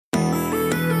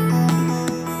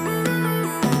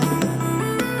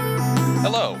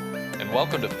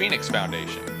welcome to Phoenix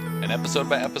Foundation, an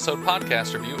episode-by-episode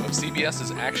podcast review of CBS's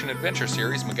action-adventure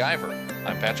series MacGyver.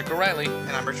 I'm Patrick O'Reilly.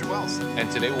 And I'm Richard Wells. And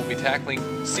today we'll be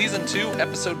tackling Season 2,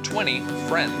 Episode 20,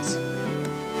 Friends.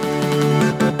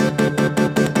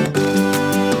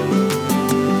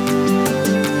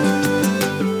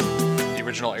 The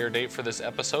original air date for this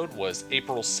episode was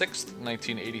April 6th,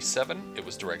 1987. It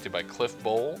was directed by Cliff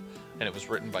Bole, and it was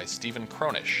written by Stephen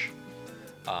Kronish.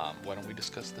 Why don't we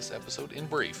discuss this episode in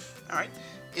brief? All right.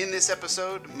 In this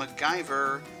episode,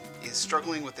 MacGyver is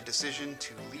struggling with the decision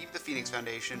to leave the Phoenix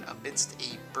Foundation amidst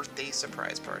a birthday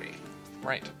surprise party.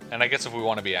 Right. And I guess if we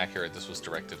want to be accurate, this was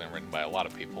directed and written by a lot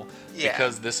of people. Yeah.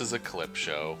 Because this is a clip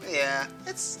show. Yeah,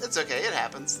 it's okay. It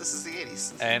happens. This is the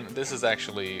 80s. And this is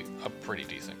actually a pretty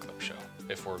decent clip show.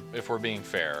 If we're being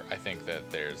fair, I think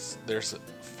that there's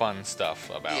fun stuff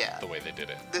about the way they did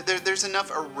it. There's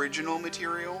enough original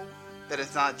material that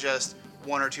it's not just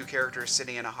one or two characters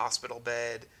sitting in a hospital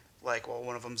bed, like while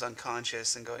one of them's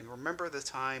unconscious and going, remember the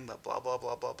time, blah, blah,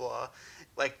 blah, blah, blah.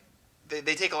 Like, they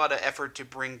take a lot of effort to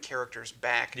bring characters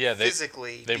back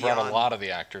physically. They brought a lot of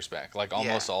the actors back, like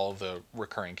almost all of the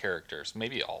recurring characters,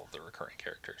 maybe all of the recurring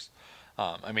characters.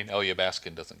 Elia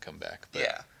Baskin doesn't come back,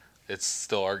 but it's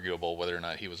still arguable whether or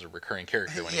not he was a recurring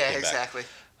character when he came exactly.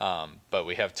 back. But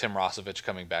we have Tim Rossovich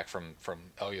coming back from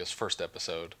Elia's first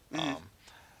episode.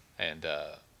 And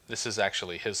this is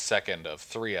actually his second of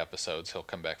 3 episodes. He'll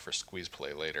come back for Squeeze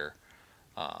Play later.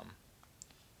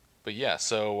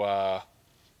 So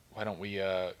why don't we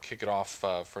kick it off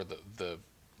for the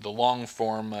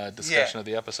long-form discussion of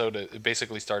the episode. It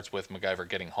basically starts with MacGyver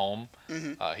getting home.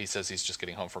 He says he's just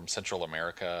getting home from Central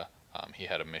America. He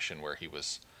had a mission where he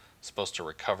was supposed to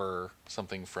recover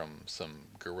something from some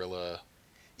guerrilla...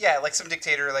 Yeah, like some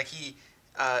dictator, like he...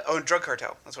 drug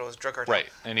cartel. That's what it was, drug cartel. Right,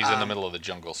 and he's in the middle of the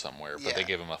jungle somewhere, but they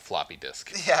gave him a floppy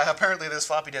disk. Yeah, apparently this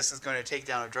floppy disk is going to take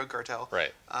down a drug cartel.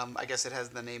 Right. I guess it has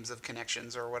the names of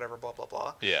connections or whatever, blah, blah,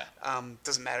 blah. Yeah.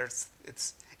 Doesn't matter.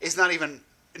 It's not even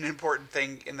an important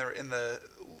thing in the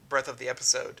breadth of the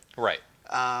episode. Right.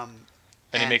 And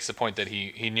he makes the point that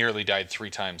he nearly died 3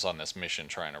 times on this mission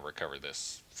trying to recover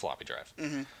this floppy drive.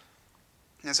 Mm-hmm.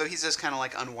 And so he's just kind of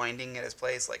like unwinding at his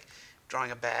place, like drawing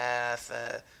a bath,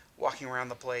 walking around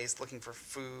the place, looking for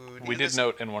food. We did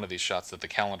note in one of these shots that the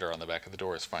calendar on the back of the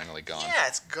door is finally gone. Yeah,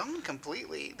 it's gone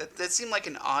completely. That seemed like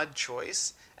an odd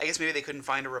choice. I guess maybe they couldn't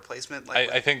find a replacement.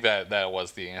 I think that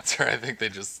was the answer. I think they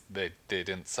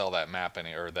didn't sell that map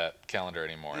or that calendar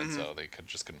anymore, and so they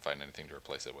couldn't find anything to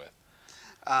replace it with.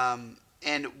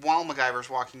 And while MacGyver's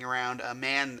walking around, a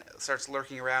man starts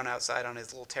lurking around outside on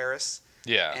his little terrace.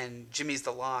 Yeah. And Jimmy's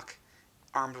the lock,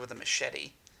 armed with a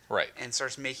machete. Right. And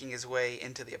starts making his way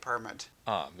into the apartment.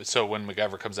 So when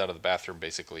MacGyver comes out of the bathroom,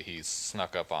 basically he's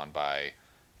snuck up on by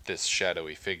this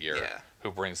shadowy figure who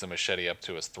brings the machete up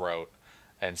to his throat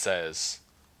and says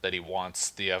that he wants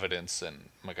the evidence. And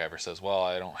MacGyver says, well,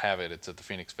 I don't have it. It's at the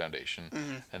Phoenix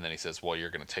Foundation. And then he says, well,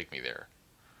 you're going to take me there.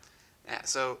 Yeah,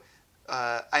 so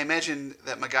I imagine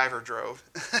that MacGyver drove.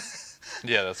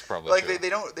 Yeah, that's probably true. They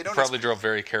don't probably drove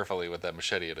very carefully with that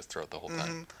machete at his throat the whole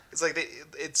time. It's like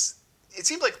it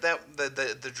seemed like that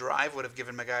the drive would have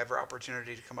given MacGyver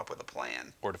opportunity to come up with a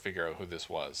plan or to figure out who this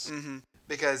was.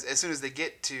 Because as soon as they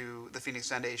get to the Phoenix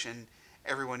Foundation,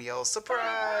 everyone yells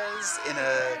 "surprise" in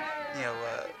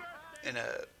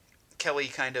a Kelly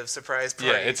kind of surprise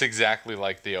parade. Yeah, it's exactly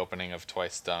like the opening of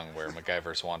Twice Stung, where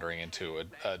MacGyver's wandering into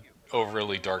a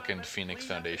overly darkened Phoenix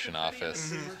Foundation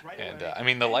office.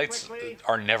 And the lights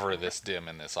are never this dim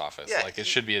in this office. Yeah, it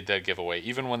should be a dead giveaway.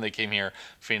 Even when they came here,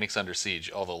 Phoenix Under Siege,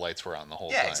 all the lights were on the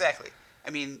whole time. Yeah, exactly.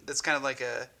 That's kind of like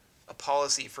a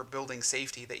policy for building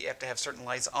safety, that you have to have certain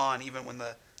lights on even when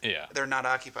they're not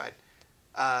occupied.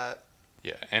 Yeah,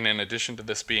 and in addition to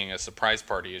this being a surprise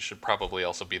party, it should probably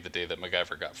also be the day that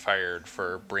MacGyver got fired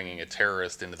for bringing a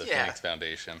terrorist into the Phoenix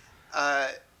Foundation.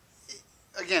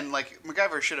 Again, like,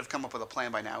 MacGyver should have come up with a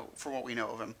plan by now, for what we know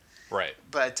of him. Right.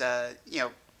 But,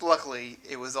 luckily,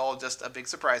 it was all just a big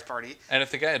surprise party. And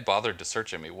if the guy had bothered to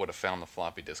search him, he would have found the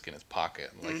floppy disk in his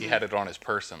pocket. Like, he had it on his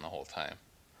person the whole time.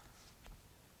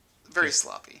 Very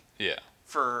sloppy. Yeah.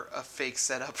 For a fake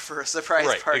setup for a surprise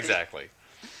party. Right, exactly.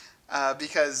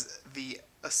 Because the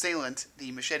assailant,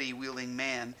 the machete-wielding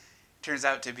man, turns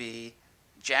out to be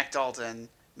Jack Dalton,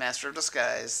 Master of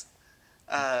Disguise.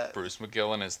 Bruce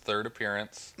McGill in his 3rd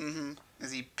appearance.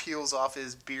 As he peels off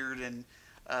his beard and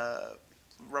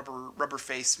rubber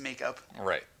face makeup.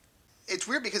 Right. It's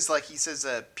weird because, like, he says,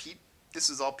 Pete, this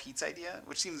is all Pete's idea,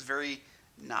 which seems very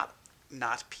not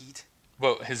Pete.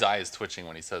 Well, his eye is twitching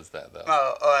when he says that, though.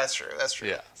 Oh, that's true. That's true.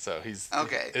 Yeah, so he's...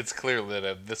 Okay. It's clear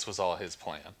that this was all his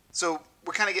plan. So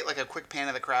we kind of get like a quick pan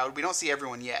of the crowd. We don't see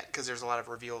everyone yet because there's a lot of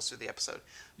reveals through the episode.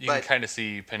 You can kind of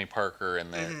see Penny Parker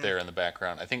in there, there in the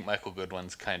background. I think Michael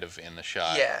Goodwin's kind of in the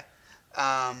shot. Yeah.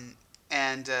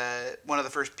 And one of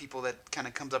the first people that kind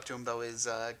of comes up to him, though, is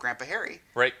Grandpa Harry.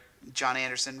 Right. John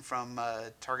Anderson from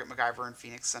Target MacGyver and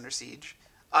Phoenix Under Siege.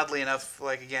 Oddly enough,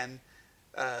 like, again,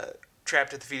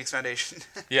 trapped at the Phoenix Foundation.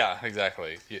 Yeah,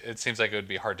 exactly. It seems like it would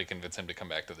be hard to convince him to come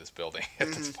back to this building at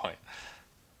this point.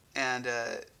 And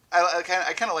I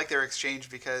kind of like their exchange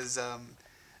because,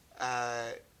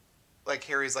 like,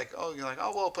 Harry's like, oh, you're like,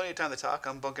 oh, well, plenty of time to talk.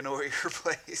 I'm bunking over at your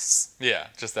place. Yeah,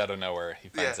 just out of nowhere, he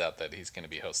finds out that he's going to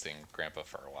be hosting Grandpa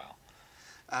for a while.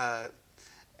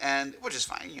 And which is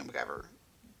fine. You know, MacGyver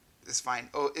is fine.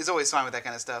 Oh, is always fine with that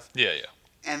kind of stuff. Yeah, yeah.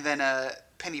 And then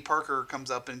Penny Parker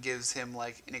comes up and gives him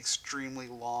like an extremely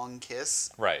long kiss.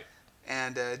 Right.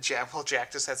 And Jack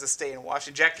just has to stay and watch.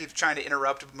 And Jack keeps trying to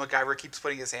interrupt, but MacGyver keeps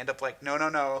putting his hand up like,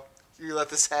 no, you let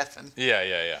this happen. Yeah,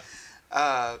 yeah,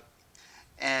 yeah.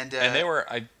 And they were,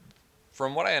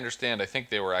 from what I understand, I think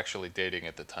they were actually dating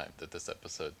at the time that this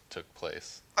episode took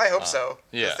place. I hope so.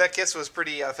 Yeah. That kiss was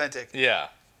pretty authentic. Yeah.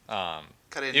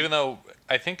 Cut in. Even though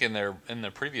I think in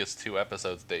the previous 2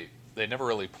 episodes they never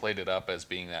really played it up as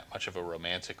being that much of a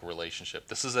romantic relationship.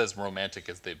 This is as romantic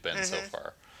as they've been so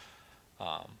far.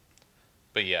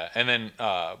 But yeah, and then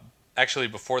actually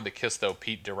before the kiss though,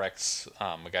 Pete directs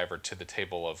MacGyver to the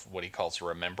table of what he calls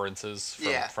remembrances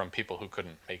from people who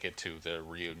couldn't make it to the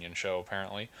reunion show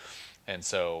apparently, and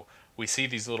so we see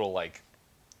these little like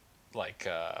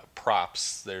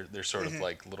props. They're sort of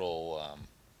like little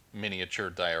miniature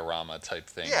diorama type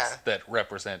things that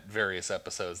represent various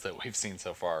episodes that we've seen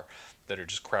so far that are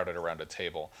just crowded around a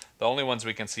table. The only ones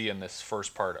we can see in this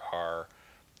first part are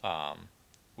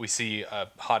we see a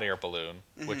hot air balloon,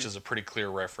 which is a pretty clear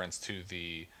reference to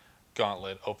the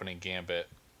Gauntlet opening gambit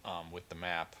with the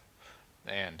map.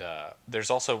 And there's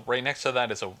also right next to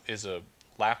that is a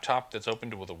laptop that's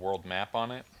opened with a world map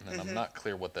on it, and I'm not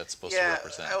clear what that's supposed to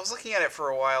represent. I was looking at it for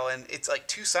a while, and it's like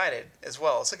 2-sided as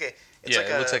well. It's like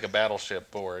it looks like a battleship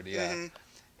board. Yeah.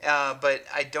 But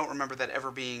I don't remember that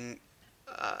ever being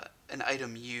an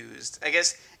item used. I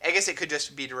guess it could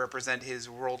just be to represent his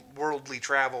worldly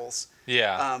travels.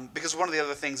 Yeah. Because one of the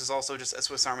other things is also just a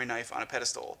Swiss Army knife on a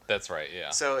pedestal. That's right. Yeah.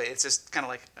 So it's just kind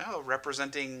of like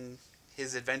representing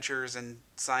his adventures and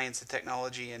science and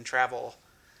technology and travel.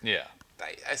 Yeah.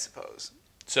 I suppose.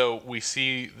 So we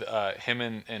see him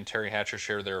and Terry Hatcher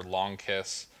share their long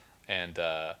kiss, and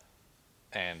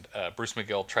Bruce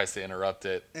McGill tries to interrupt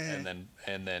it, and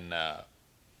then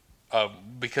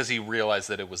because he realized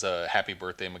that it was a happy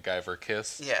birthday MacGyver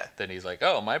kiss. Yeah. Then he's like,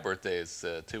 oh, my birthday is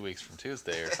 2 weeks from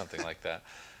Tuesday or something like that,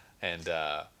 and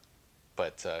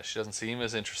but she doesn't seem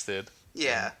as interested.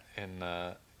 Yeah. In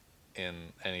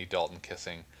any Dalton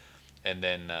kissing, and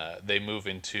then they move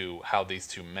into how these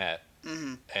two met.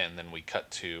 And then we cut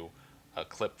to a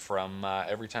clip from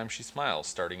Every Time She Smiles,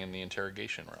 starting in the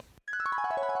interrogation room.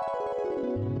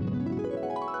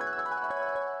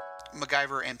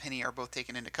 MacGyver and Penny are both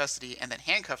taken into custody and then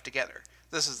handcuffed together.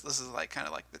 This is like kind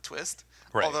of like the twist.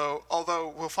 Right.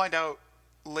 Although we'll find out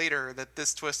later that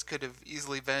this twist could have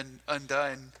easily been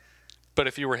undone. But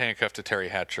if you were handcuffed to Terry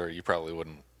Hatcher, you probably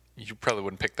wouldn't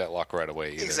pick that lock right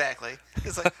away either. Exactly.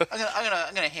 It's like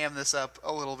I'm gonna ham this up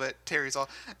a little bit. Terry's all,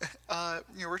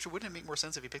 Richard, wouldn't it make more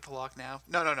sense if you picked the lock now?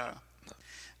 No.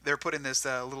 They're put in this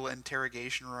little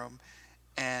interrogation room,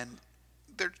 and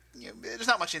there's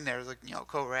not much in there. There's like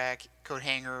coat rack, coat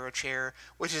hanger, a chair,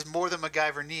 which is more than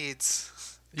MacGyver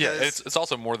needs. Yeah, it's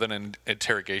also more than an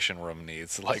interrogation room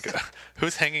needs. Like,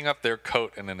 who's hanging up their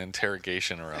coat in an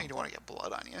interrogation room? You don't want to get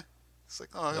blood on you. It's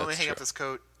like, let me hang up this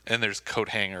coat. And there's coat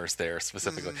hangers there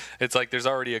specifically. It's like there's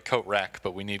already a coat rack,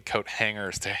 but we need coat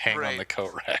hangers to hang on the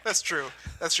coat rack. That's true.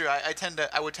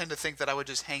 I would tend to think that I would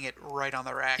just hang it right on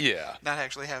the rack. Yeah. Not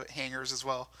actually have hangers as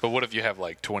well. But what if you have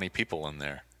like 20 people in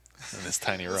there in this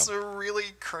tiny room? It's a really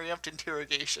cramped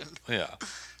interrogation. Yeah.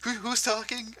 Who's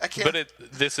talking? I can't. But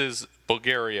this is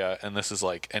Bulgaria, and this is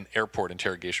like an airport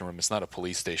interrogation room. It's not a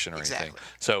police station or anything.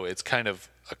 So it's kind of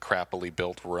a crappily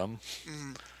built room.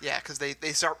 Yeah, because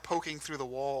they start poking through the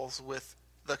walls with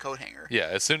the coat hanger. Yeah,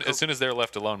 as soon as they're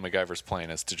left alone, MacGyver's plan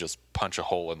is to just punch a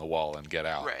hole in the wall and get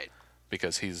out. Right.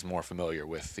 Because he's more familiar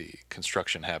with the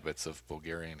construction habits of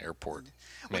Bulgarian airport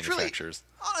manufacturers.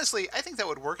 Really, honestly, I think that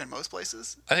would work in most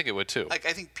places. I think it would too. Like,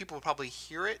 I think people would probably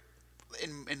hear it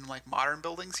in like modern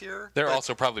buildings here. There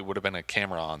also probably would have been a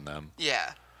camera on them.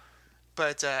 Yeah.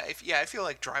 But I feel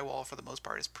like drywall for the most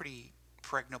part is pretty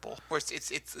impregnable. Or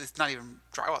it's not even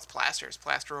drywall, it's plaster. It's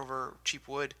plaster over cheap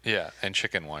wood. Yeah, and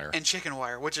chicken wire. And chicken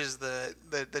wire, which is the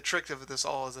trick of this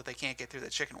all is that they can't get through the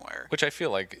chicken wire. Which I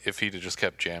feel like if he'd have just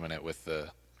kept jamming it with the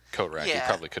coat rack, he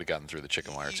probably could have gotten through the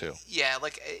chicken wire too. Yeah,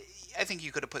 like I think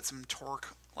you could have put some torque,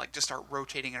 like just start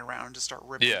rotating it around and just start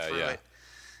ripping through it.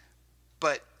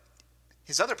 But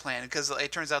his other plan, because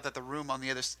it turns out that the room on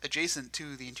the other adjacent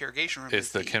to the interrogation room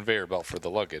is the conveyor belt for the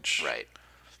luggage. Right.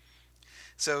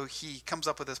 So he comes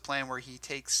up with this plan where he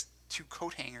takes 2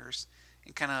 coat hangers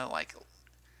and kind of like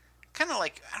I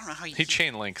don't know how he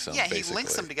chain links them. Yeah, basically. He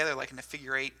links them together like in a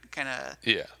figure 8 kind of.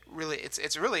 Yeah. Really,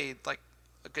 it's really like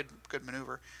a good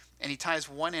maneuver, and he ties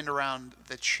one end around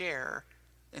the chair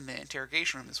in the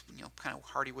interrogation room, this kind of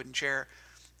hardy wooden chair,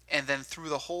 and then through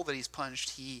the hole that he's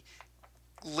punched, he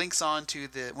links onto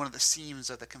one of the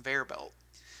seams of the conveyor belt.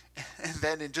 And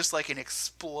then in just like an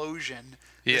explosion,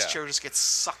 this chair just gets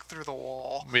sucked through the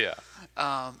wall. Yeah.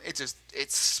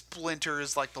 It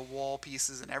splinters like the wall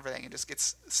pieces and everything, and just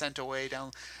gets sent away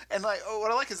down. And like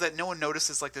what I like is that no one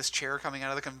notices like this chair coming out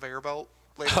of the conveyor belt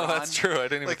later on. That's true. I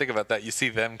didn't even think about that. You see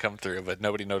them come through, but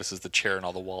nobody notices the chair and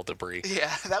all the wall debris.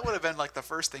 Yeah, that would have been like the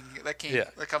first thing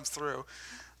that comes through.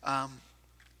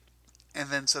 And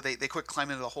then so they quick climb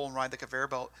into the hole and ride the conveyor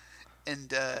belt.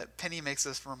 And Penny makes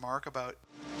this remark about...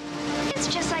 It's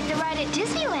just like the ride at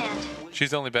Disneyland.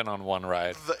 She's only been on one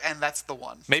ride. And that's the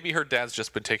one. Maybe her dad's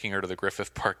just been taking her to the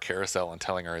Griffith Park carousel and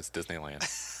telling her it's Disneyland.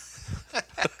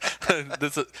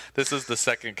 This is the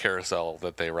second carousel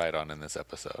that they ride on in this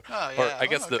episode. Oh, yeah. Or I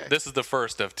guess this is the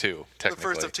first of 2, technically. The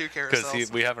first of 2 carousels.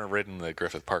 Because we haven't ridden the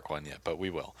Griffith Park one yet, but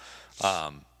we will.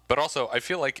 But also, I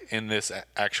feel like in this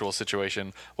actual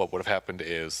situation, what would have happened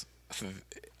is...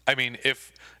 I mean,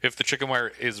 if the chicken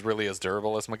wire is really as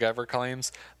durable as MacGyver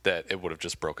claims, that it would have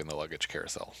just broken the luggage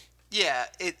carousel. Yeah,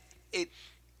 it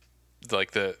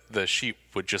like the sheet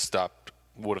would have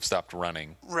stopped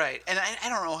running. Right, and I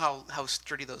don't know how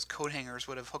sturdy those coat hangers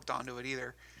would have hooked onto it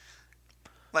either.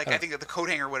 Like I think that the coat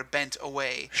hanger would have bent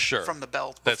away from the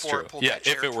belt before it pulled that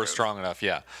chair if it were through. strong enough,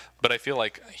 yeah. But I feel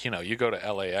like you go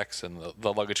to LAX and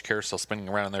the luggage carousel spinning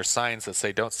around, and there's signs that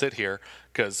say "Don't sit here"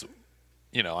 because.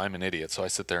 I'm an idiot, so I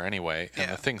sit there anyway,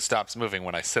 and the thing stops moving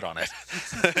when I sit on it.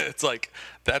 It's like,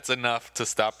 that's enough to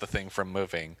stop the thing from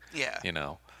moving. Yeah.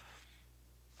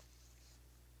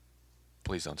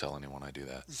 Please don't tell anyone I do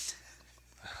that.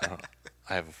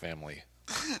 I have a family.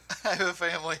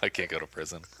 I can't go to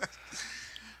prison.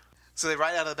 So they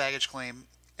ride out of the baggage claim,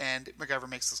 and MacGyver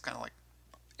makes this kind of like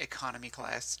economy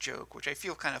class joke, which I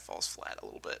feel kind of falls flat a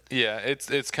little bit. Yeah,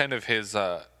 it's kind of his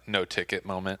no ticket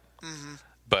moment. Mm-hmm.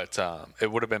 But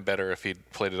it would have been better if he'd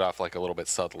played it off like a little bit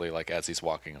subtly, like as he's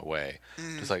walking away.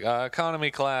 Just like, economy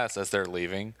class, as they're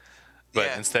leaving.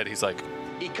 But instead he's like...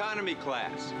 Economy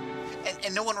class.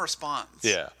 And no one responds.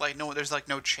 Yeah. Like, there's like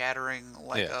no chattering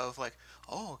of like,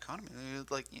 oh, economy.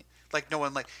 Like no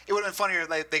one, like, it would have been funnier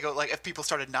like they go, like, if people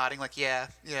started nodding, like, yeah,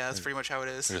 that's pretty much how it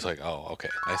is. They're just like, oh, okay,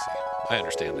 I see. I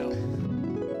understand now.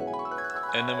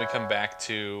 And then we come back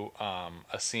to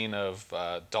a scene of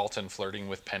Dalton flirting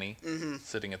with Penny,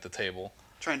 sitting at the table.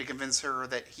 Trying to convince her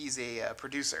that he's a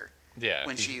producer. Yeah.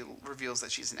 When she reveals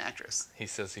that she's an actress. He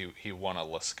says he won a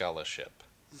La Scala ship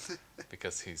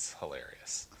because he's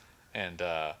hilarious. And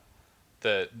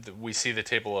we see the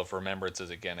table of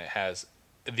remembrances again. It has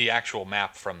the actual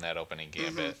map from that opening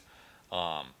gambit.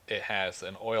 It has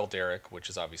an oil derrick, which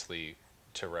is obviously...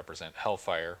 to represent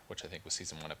Hellfire, which I think was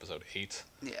season 1, episode 8.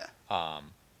 Yeah.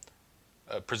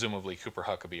 Presumably Cooper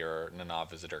Huckabee or Nana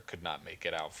Visitor could not make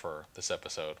it out for this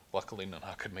episode. Luckily,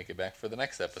 Nana could make it back for the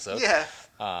next episode. Yeah,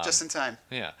 just in time.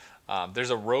 Yeah. There's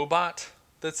a robot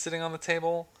that's sitting on the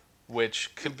table,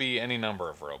 which could be any number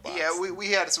of robots. Yeah,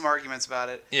 we had some arguments about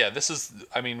it. Yeah, this is,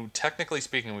 technically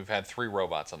speaking, we've had 3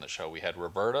 robots on the show. We had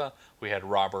Roberta, we had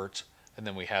Robert, and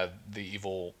then we had the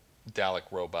evil... Dalek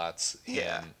robots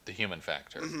in the human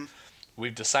factor.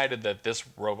 We've decided that this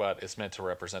robot is meant to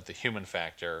represent the human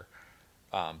factor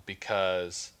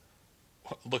because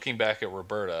looking back at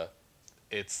Roberta,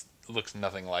 it looks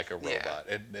nothing like a robot.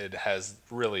 It has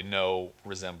really no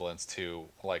resemblance to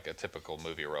like a typical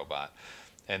movie robot.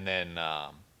 And then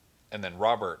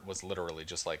Robert was literally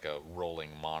just like a rolling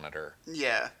monitor.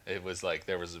 Yeah. It was like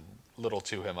there was little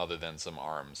to him other than some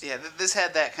arms. Yeah, this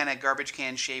had that kind of garbage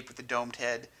can shape with the domed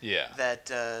head. Yeah. That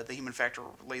the human factor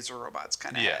laser robots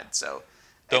kind of had. So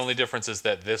the only difference is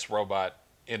that this robot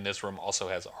in this room also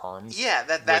has arms. Yeah,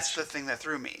 that's the thing that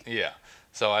threw me. Yeah.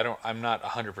 So I'm not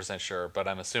 100% sure, but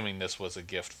I'm assuming this was a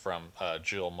gift from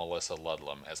Jill Melissa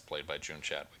Ludlam, as played by June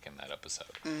Chadwick in that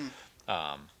episode.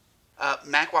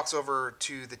 Mac walks over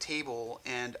to the table,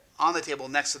 and on the table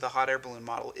next to the hot air balloon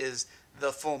model is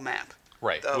the full map.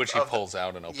 Right, which he pulls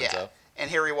out and opens up. And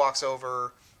Harry walks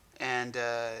over, and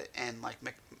like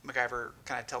MacGyver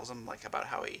kind of tells him like about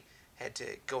how he had to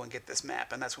go and get this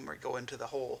map, and that's when we go into the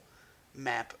whole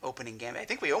map opening gambit. I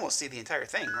think we almost see the entire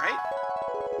thing, right?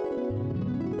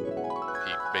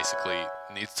 He basically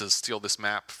needs to steal this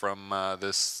map from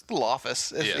this little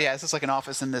office. It's just like an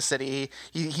office in the city.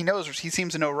 He knows. He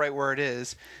seems to know right where it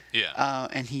is. Yeah.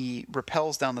 And he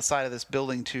rappels down the side of this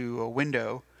building to a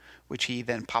window, which he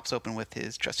then pops open with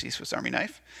his trusty Swiss Army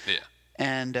knife. Yeah.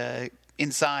 And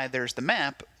inside there's the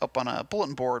map up on a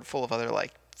bulletin board full of other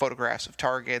like photographs of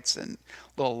targets and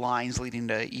little lines leading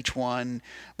to each one.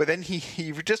 But then he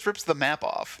just rips the map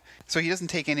off. So he doesn't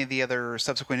take any of the other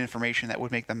subsequent information that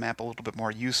would make the map a little bit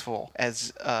more useful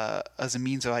as a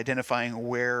means of identifying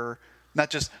where, not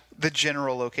just the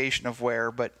general location of where,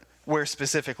 but where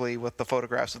specifically with the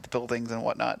photographs of the buildings and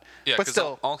whatnot. Yeah, but because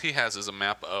still, all he has is a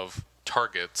map of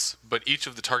targets, but each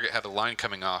of the target had a line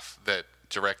coming off that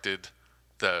directed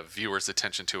the viewer's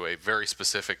attention to a very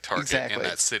specific target in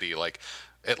that city. Like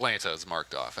Atlanta is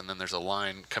marked off, and then there's a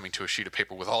line coming to a sheet of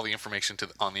paper with all the information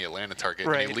on the Atlanta target,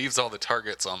 and he leaves all the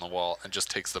targets on the wall and just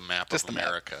takes the map of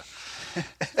America.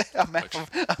 a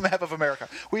map of America.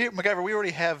 MacGyver, we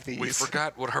already have these. We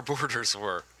forgot what our borders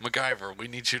were. MacGyver, we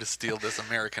need you to steal this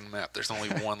American map. There's only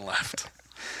one left.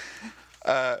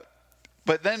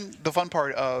 But then the fun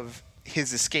part of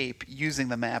his escape using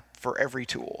the map for every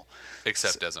tool.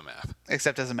 Except as a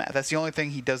map. That's the only thing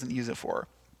he doesn't use it for.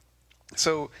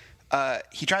 So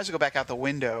he tries to go back out the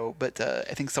window, but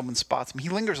I think someone spots him. He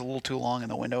lingers a little too long in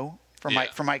the window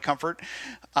for my comfort.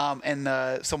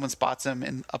 And someone spots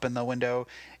him up in the window,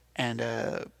 and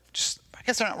just I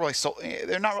guess they're not really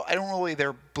I don't really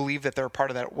believe that they're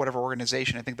part of that whatever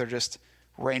organization. I think they're just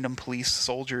random police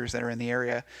soldiers that are in the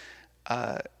area,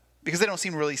 because they don't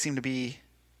seem to be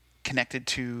connected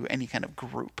to any kind of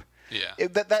group. Yeah.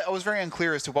 That I was very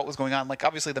unclear as to what was going on. Like,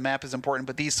 obviously the map is important,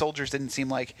 but these soldiers didn't seem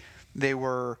like they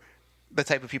were the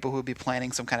type of people who would be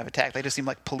planning some kind of attack. They just seemed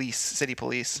like city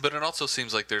police. But it also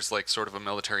seems like there's like sort of a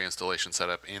military installation set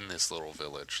up in this little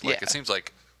village. Like, it seems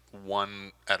like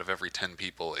 1 out of every 10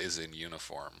 people is in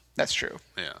uniform. That's true.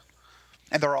 Yeah.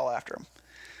 And they're all after him.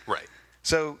 Right.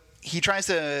 So he tries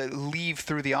to leave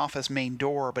through the office main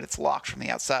door, but it's locked from the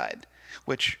outside,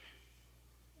 which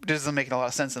doesn't make a lot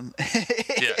of sense.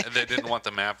 Yeah, they didn't want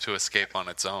the map to escape on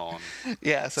its own.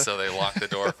 Yeah, so they locked the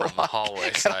door from the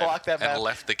hallway side and map.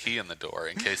 left the key in the door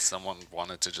in case someone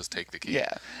wanted to just take the key.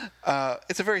 Yeah,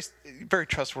 it's a very, very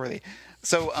trustworthy.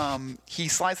 So he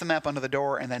slides the map under the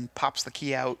door and then pops the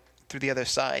key out through the other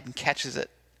side and catches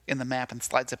it in the map and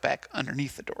slides it back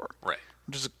underneath the door. Right.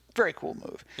 Which is a very cool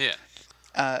move. Yeah.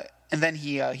 And then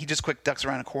he just quick ducks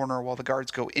around a corner while the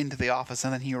guards go into the office,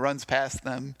 and then he runs past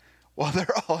them while they're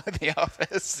all in the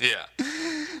office.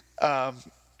 Yeah.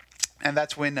 And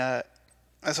that's when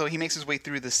so he makes his way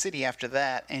through the city after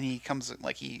that, and he comes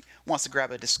like he wants to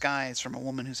grab a disguise from a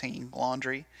woman who's hanging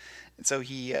laundry. And so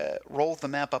he rolls the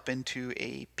map up into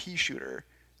a pea shooter,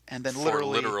 and then for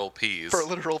literal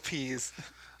peas.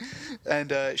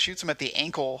 And shoots him at the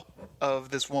ankle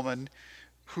of this woman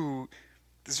who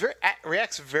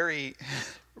reacts very,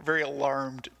 very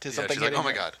alarmed to something. She's like, oh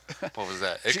my God, what was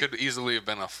that? It could easily have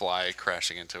been a fly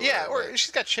crashing into her. Yeah, or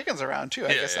she's got chickens around too,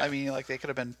 I guess. Yeah. I mean, like they could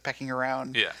have been pecking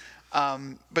around. Yeah.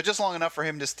 But just long enough for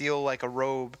him to steal like a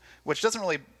robe, which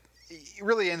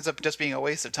really ends up just being a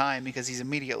waste of time because he's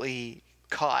immediately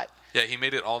caught. Yeah, he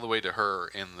made it all the way to her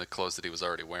in the clothes that he was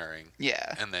already wearing.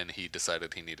 Yeah. And then he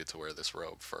decided he needed to wear this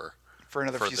robe for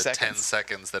another few seconds. 10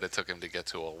 seconds that it took him to get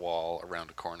to a wall around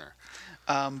a corner.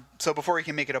 So before he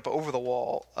can make it up over the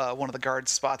wall, one of the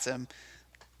guards spots him,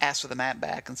 asks for the map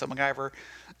back, and so MacGyver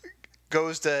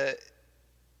goes to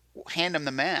hand him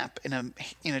the map in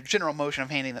a general motion of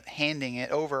handing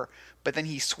it over, but then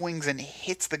he swings and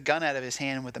hits the gun out of his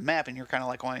hand with the map, and you're kind of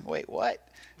like going, wait, what?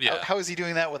 Yeah. How is he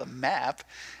doing that with a map?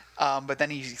 But then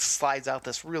he slides out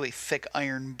this really thick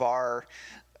iron bar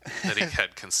that he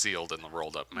had concealed in the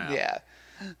rolled up map. Yeah.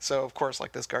 So of course,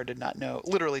 like this guard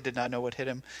literally did not know what hit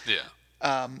him.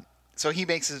 Yeah. So he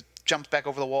jumps back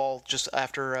over the wall just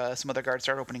after some other guards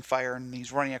start opening fire, and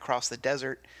he's running across the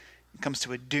desert. He comes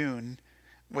to a dune,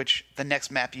 which the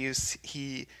next map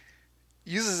he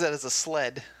uses it as a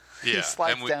sled. Yeah, he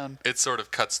slides down. It sort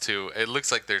of cuts to. It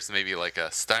looks like there's maybe like a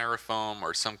styrofoam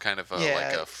or some kind of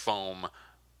like a foam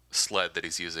sled that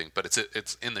he's using, but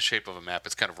it's in the shape of a map.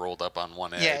 It's kind of rolled up on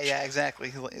one edge. Yeah,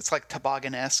 exactly. It's like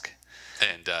toboggan-esque.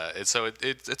 And so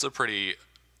it's a pretty.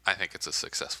 I think it's a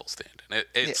successful stand-in.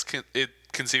 It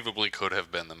conceivably could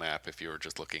have been the map if you were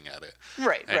just looking at it.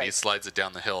 Right, and right. he slides it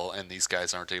down the hill, and these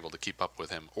guys aren't able to keep up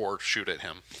with him or shoot at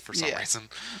him for some reason.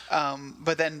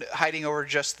 But then hiding over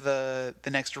just the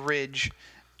next ridge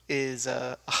is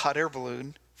a hot air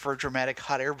balloon for a dramatic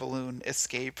hot air balloon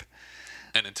escape.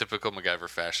 And in typical MacGyver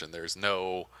fashion, there's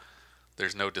no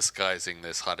disguising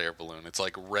this hot air balloon. It's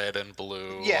like red and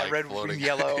blue. Yeah, like red floating. and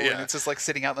yellow, Yeah. and it's just like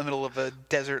sitting out in the middle of a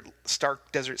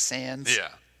stark desert sands. Yeah.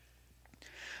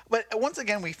 But once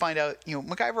again, we find out,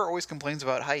 MacGyver always complains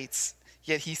about heights,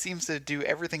 yet he seems to do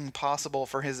everything possible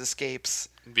for his escapes.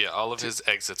 Yeah, all of his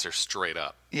exits are straight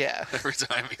up. Yeah. Every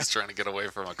time he's trying to get away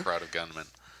from a crowd of gunmen.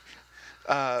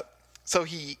 So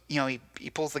he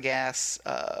pulls the gas,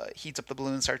 heats up the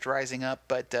balloon, starts rising up,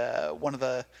 but one of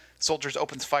the soldiers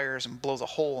opens fires and blows a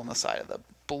hole in the side of the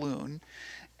balloon,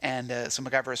 and so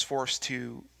MacGyver is forced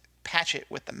to patch it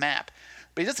with the map.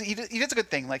 But he does a good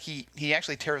thing. Like he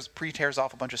actually tears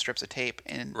off a bunch of strips of tape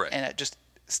and it just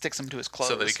sticks them to his clothes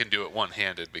So that he can do it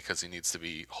one-handed because he needs to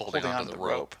be holding onto the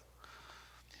rope.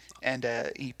 And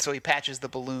so he patches the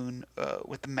balloon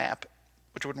with the map,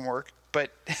 which wouldn't work.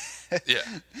 But yeah,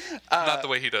 not the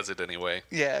way he does it anyway.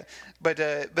 Yeah, but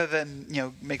then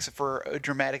makes it for a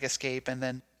dramatic escape, and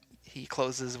then he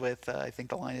closes with I think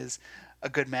the line is, "A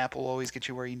good map will always get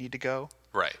you where you need to go."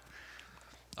 Right.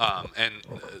 And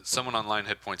someone online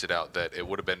had pointed out that it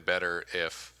would have been better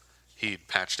if he'd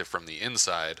patched it from the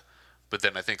inside. But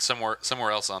then I think somewhere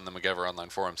else on the MacGyver Online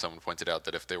forum, someone pointed out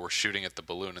that if they were shooting at the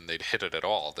balloon and they'd hit it at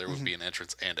all, there would be an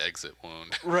entrance and exit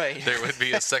wound. Right. There would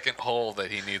be a second hole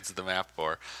that he needs the map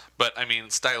for. But, I mean,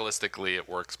 stylistically it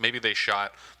works. Maybe they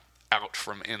shot out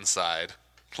from inside.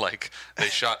 Like, they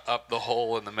shot up the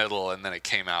hole in the middle and then it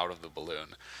came out of the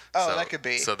balloon. Oh, that could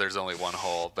be. So there's only one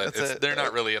hole. But That's they're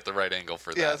not really at the right angle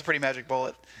for that. Yeah, that's a pretty magic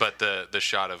bullet. But the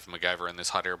shot of MacGyver in this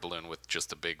hot air balloon with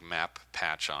just a big map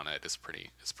patch on it is pretty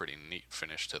neat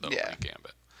finish to the opening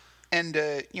gambit. And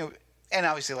and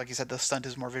obviously, like you said, the stunt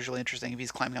is more visually interesting if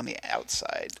he's climbing on the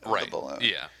outside of the balloon.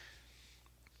 Yeah.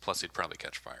 Plus, he'd probably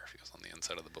catch fire if he was on the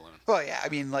inside of the balloon. Well, yeah, I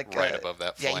mean, like right above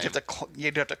that flame. Yeah,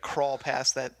 you'd have to crawl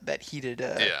past that heated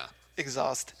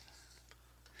exhaust.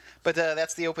 But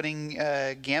that's the opening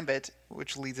gambit,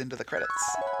 which leads into the credits.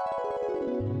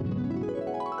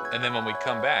 And then when we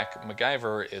come back,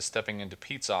 MacGyver is stepping into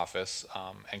Pete's office,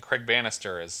 and Craig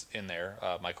Bannister is in there.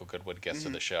 Michael Goodwood gets to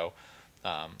the show,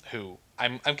 who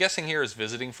I'm guessing here is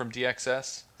visiting from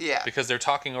DXS. Yeah. Because they're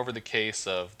talking over the case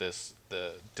of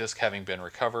the disc having been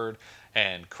recovered,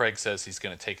 and Craig says he's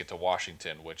going to take it to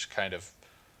Washington, which kind of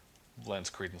lends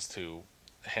credence to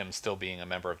him still being a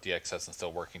member of DXS and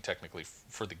still working technically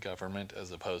for the government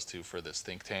as opposed to for this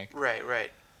think tank. Right.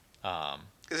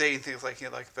 Because they think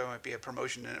like there might be a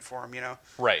promotion in it for him,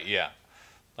 Right, yeah.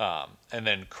 And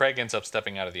then Craig ends up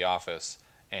stepping out of the office,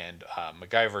 and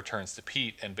MacGyver turns to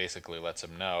Pete and basically lets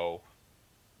him know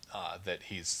that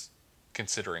he's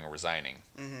considering resigning.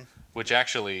 Mm-hmm. Which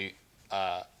actually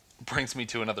brings me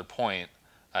to another point.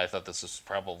 I thought this was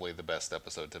probably the best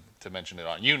episode to mention it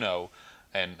on.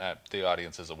 And the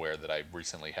audience is aware that I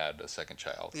recently had a second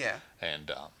child. Yeah.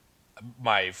 And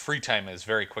my free time is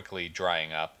very quickly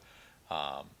drying up.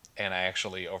 And I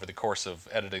actually, over the course of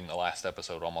editing the last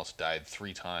episode, almost died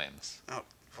 3 times. Oh,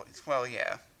 well,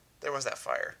 yeah. There was that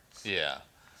fire. Yeah.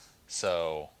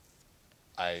 So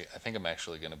I think I'm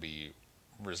actually going to be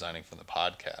resigning from the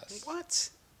podcast. What?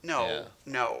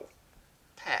 No.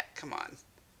 Pat, come on.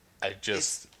 I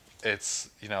just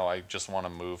want to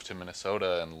move to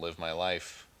Minnesota and live my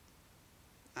life.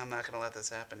 I'm not going to let this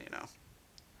happen,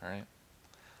 All right.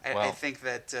 I think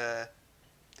that...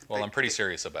 I'm pretty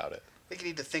serious about it. I think you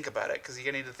need to think about it, because you're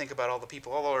going to need to think about all the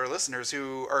people, all our listeners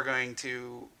who are going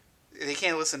to... They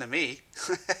can't listen to me.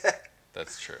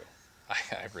 That's true.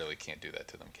 I really can't do that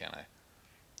to them, can I?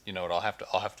 You know what?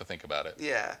 I'll have to think about it.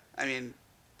 Yeah. I mean,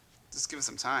 just give it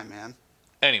some time, man.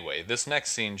 Anyway, this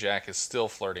next scene, Jack is still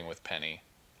flirting with Penny,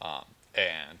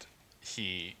 and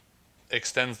he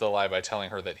extends the lie by telling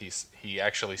her that he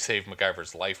actually saved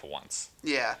MacGyver's life once.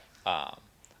 Yeah.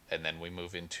 And then we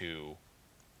move into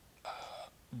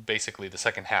basically the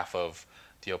second half of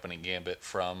the opening gambit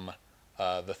from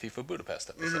the Thief of Budapest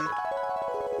episode.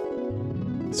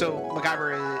 Mm-hmm. So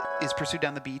MacGyver is pursued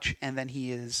down the beach, and then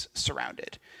he is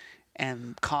surrounded.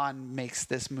 And Khan makes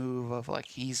this move of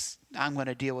I'm going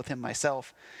to deal with him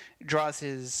myself. Draws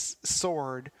his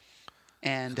sword,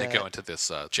 and they go into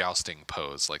this jousting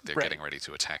pose, like they're getting ready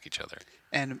to attack each other.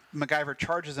 And MacGyver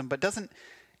charges him, but doesn't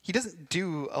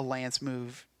do a lance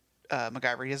move.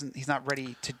 MacGyver, he's not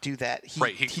ready to do that. He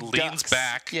leans ducks.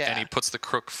 back, and he puts the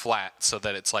crook flat so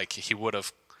that it's like he would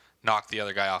have knock the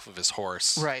other guy off of his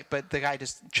horse. Right, but the guy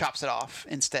just chops it off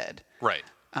instead. Right.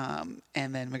 And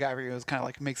then MacGyver goes kind of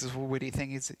like makes this witty thing.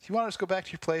 He's, "You want to just go back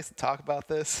to your place and talk about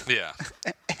this?" Yeah.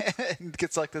 And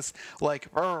gets like this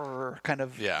like kind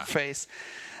of face.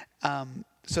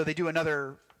 So they do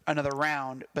another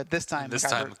round, but this time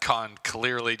Khan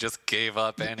clearly just gave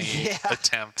up any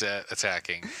attempt at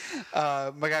attacking.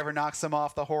 MacGyver knocks him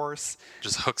off the horse.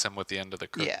 Just hooks him with the end of the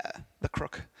crook. Yeah, the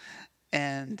crook.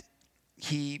 And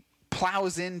he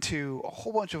plows into a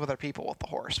whole bunch of other people with the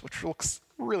horse, which looks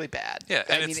really bad. Yeah,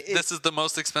 and this is the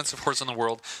most expensive horse in the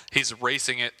world. He's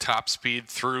racing it top speed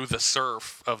through the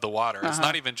surf of the water. It's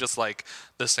not even just like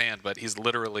the sand, but he's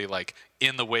literally like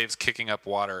in the waves kicking up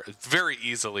water very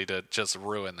easily to just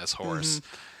ruin this horse.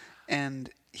 And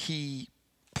he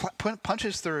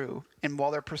punches through, and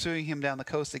while they're pursuing him down the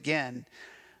coast again,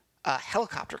 a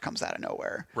helicopter comes out of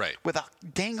nowhere, right, with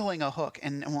dangling a hook,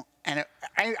 and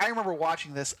I remember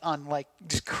watching this on like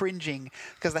just cringing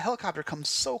because the helicopter comes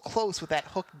so close with that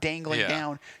hook dangling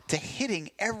down to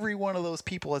hitting every one of those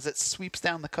people as it sweeps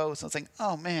down the coast. And it's like,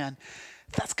 oh man,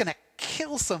 that's gonna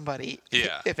kill somebody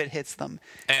if it hits them.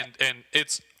 And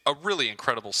it's a really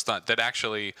incredible stunt that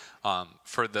actually,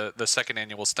 for the second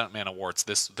annual Stuntman Awards,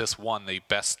 this won the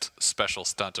Best Special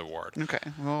Stunt Award. Okay,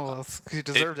 well, he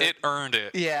deserved it. It earned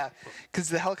it. Yeah, because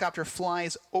the helicopter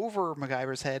flies over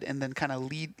MacGyver's head and then kind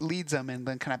of leads him and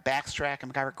then kind of backstrack,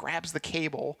 and MacGyver grabs the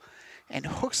cable and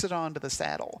hooks it onto the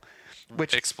saddle,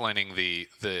 which explaining the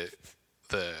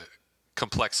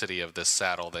complexity of this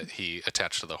saddle that he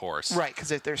attached to the horse. Right, because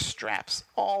there's straps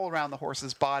all around the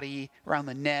horse's body, around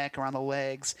the neck, around the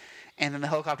legs, and then the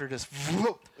helicopter just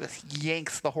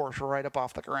yanks the horse right up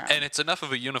off the ground. And it's enough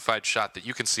of a unified shot that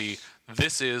you can see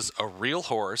this is a real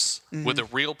horse with a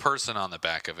real person on the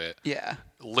back of it. Yeah.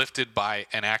 Lifted by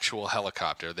an actual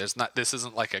helicopter. This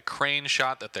isn't like a crane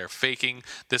shot that they're faking.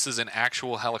 This is an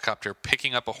actual helicopter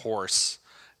picking up a horse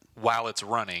while it's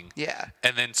running,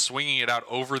 and then swinging it out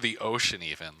over the ocean,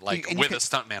 even like with a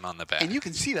stuntman on the back. And you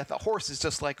can see that the horse is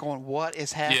just like going, "What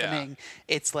is happening?"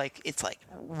 Yeah. It's like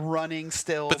running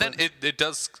still. But then it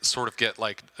does sort of get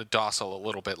like docile a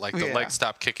little bit. Like the legs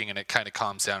stop kicking, and it kind of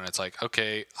calms down. And it's like,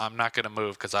 okay, I'm not going to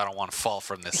move because I don't want to fall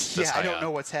from this. Yeah, I don't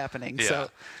know what's happening. Yeah,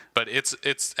 so. But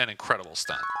it's an incredible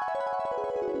stunt.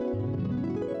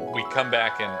 We come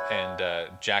back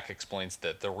and Jack explains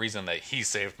that the reason that he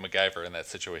saved MacGyver in that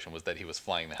situation was that he was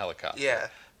flying the helicopter. Yeah.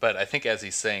 But I think as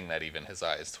he's saying that, even his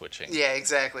eye is twitching. Yeah,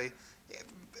 exactly.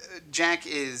 Jack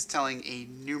is telling a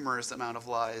numerous amount of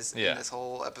lies in this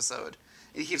whole episode.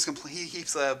 He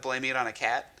keeps blaming it on a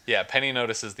cat. Yeah, Penny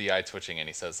notices the eye twitching and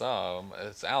he says, "Oh,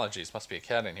 it's allergies. Must be a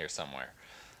cat in here somewhere."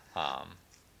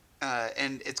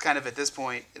 And it's kind of at this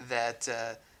point that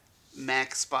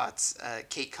Mac spots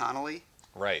Kate Connolly.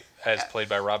 Right, as played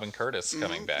by Robin Curtis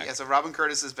coming back. Yeah, so Robin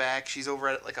Curtis is back. She's over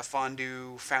at like a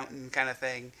fondue fountain kind of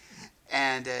thing.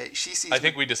 And she sees... I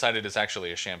think we decided it's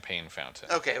actually a champagne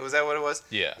fountain. Okay, was that what it was?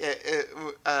 Yeah.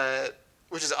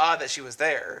 Which is odd that she was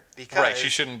there because... Right, she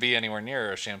shouldn't be anywhere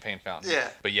near a champagne fountain. Yeah.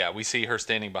 But yeah, we see her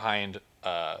standing behind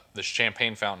the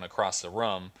champagne fountain across the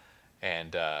room,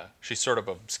 and she's sort of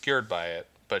obscured by it,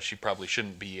 but she probably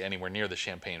shouldn't be anywhere near the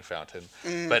champagne fountain.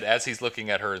 But as he's looking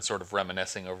at her and sort of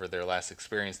reminiscing over their last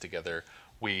experience together,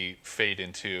 we fade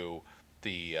into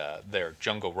their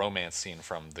jungle romance scene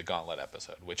from the Gauntlet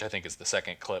episode, which I think is the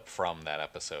second clip from that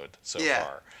episode so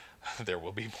far. There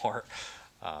will be more.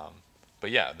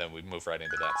 But yeah, then we move right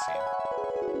into that scene.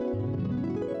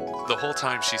 The whole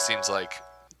time she seems like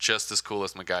just as cool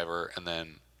as MacGyver, and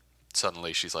then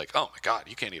suddenly she's like, "Oh my God,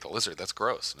 you can't eat a lizard. That's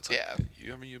gross." And it's like,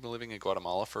 you've been living in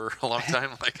Guatemala for a long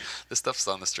time. Like, this stuff's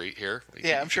on the street here.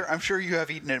 I'm sure you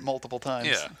have eaten it multiple times.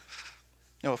 Yeah.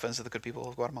 No offense to the good people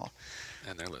of Guatemala.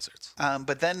 And their lizards.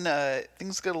 But then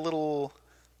things get a little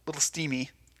steamy.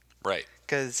 Right.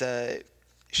 Because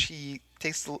she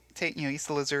eats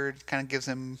the lizard, kind of gives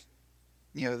him,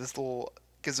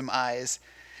 gives him eyes,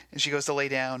 and she goes to lay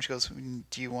down. She goes,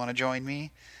 "Do you want to join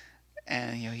me?"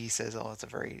 And he says, "Oh, it's a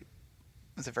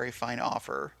very fine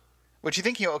offer," which you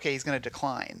think he's going to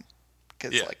decline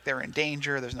because they're in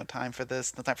danger. There's no time for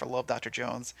this. No time for love, Dr.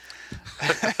 Jones.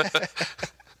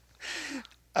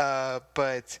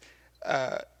 But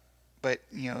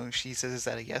she says, "Is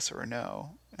that a yes or a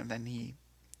no?" And then he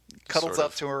cuddles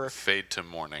up to her. Fade to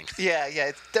morning. Yeah,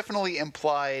 it's definitely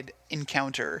implied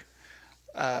encounter,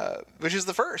 which is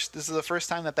the first. This is the first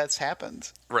time that's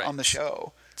happened on the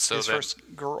show. So his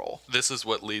first girl. This is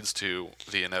what leads to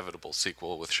the inevitable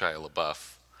sequel with Shia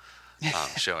LaBeouf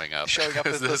showing up. Showing up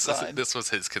as the son. This was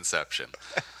his conception.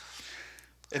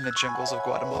 In the jungles of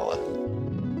Guatemala.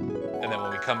 And And then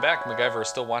when we come back, MacGyver is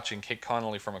still watching Kate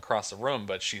Connolly from across the room,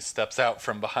 but she steps out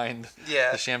from behind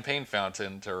the champagne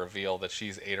fountain to reveal that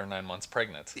she's 8 or 9 months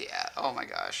pregnant. Yeah. Oh my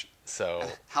gosh. So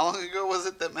how long ago was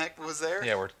it that Mac was there?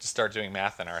 Yeah, we're to start doing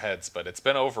math in our heads, but it's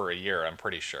been over a year, I'm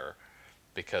pretty sure,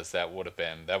 because that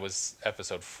was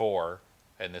episode 4,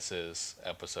 and this is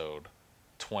episode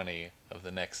 20 of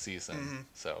the next season. Mm-hmm.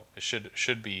 So it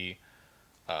should be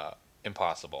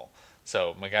impossible.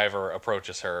 So MacGyver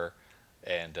approaches her,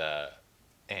 and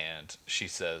she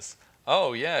says,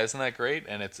 "Oh yeah, isn't that great?"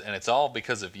 And it's all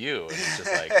because of you. And he's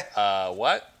just like,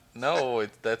 "What? No,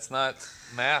 that's not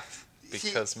math."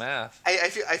 Because math. I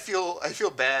feel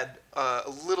bad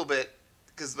a little bit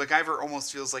because MacGyver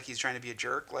almost feels like he's trying to be a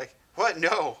jerk. Like, what?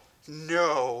 No.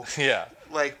 Yeah.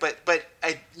 Like, but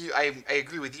I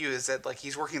agree with you. Is that like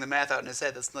he's working the math out in his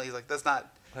head? That's not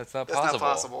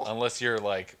possible unless you're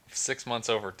like 6 months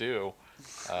overdue.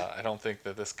 I don't think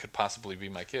that this could possibly be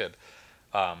my kid.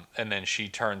 And then she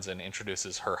turns and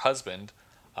introduces her husband,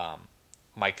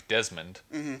 Mike Desmond.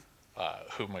 Mm-hmm.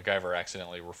 Who MacGyver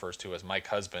accidentally refers to as Mike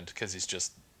Husband because he's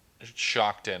just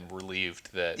shocked and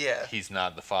relieved that he's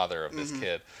not the father of this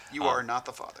kid. You are not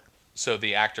the father. So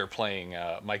the actor playing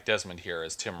Mike Desmond here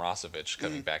is Tim Rossovich,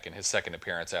 coming back in his second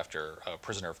appearance after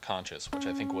Prisoner of Conscience, which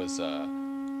I think was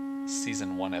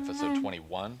season 1, episode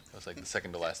 21. It was like the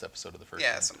second to last episode of the first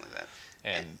season. Something like that.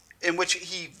 And in which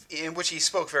he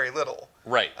spoke very little.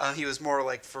 Right. He was more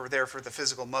like for the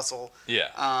physical muscle.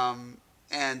 Yeah.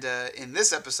 And in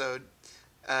this episode,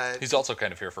 he's also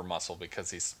kind of here for muscle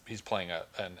because he's playing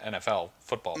an NFL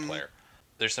football player.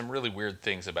 There's some really weird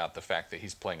things about the fact that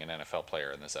he's playing an NFL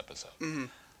player in this episode.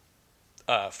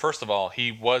 Mm-hmm. First of all,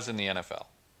 he was in the NFL.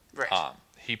 Right.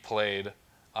 He played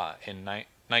in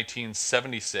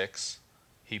 1976.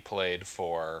 He played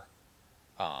for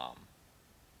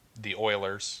the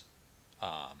Oilers.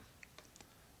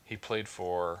 He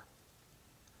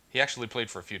actually played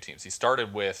for a few teams. He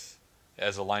started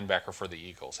as a linebacker for the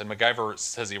Eagles. And MacGyver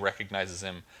says he recognizes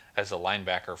him as a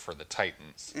linebacker for the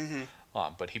Titans. Mm-hmm.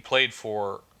 But he played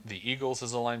for the Eagles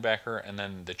as a linebacker, and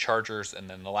then the Chargers, and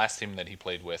then the last team that he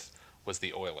played with was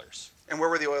the Oilers. And where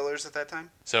were the Oilers at that time?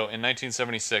 So in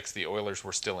 1976, the Oilers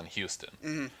were still in Houston.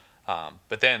 Mm-hmm.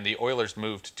 But then the Oilers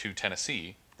moved to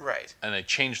Tennessee. Right. And they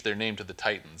changed their name to the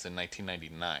Titans in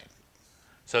 1999.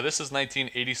 So this is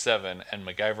 1987, and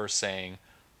MacGyver's saying,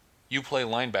 "You play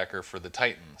linebacker for the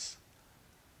Titans."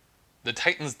 The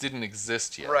Titans didn't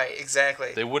exist yet. Right,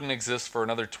 exactly. They wouldn't exist for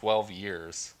another 12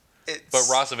 years. But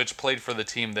Rossovich played for the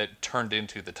team that turned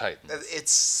into the Titans.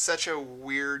 It's such a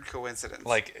weird coincidence.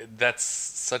 Like, that's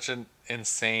such an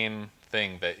insane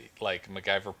thing that, like,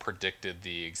 MacGyver predicted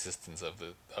the existence of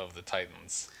the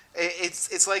Titans.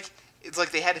 It's like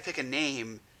they had to pick a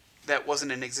name that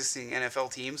wasn't an existing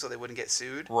NFL team so they wouldn't get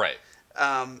sued. Right.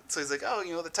 So he's like,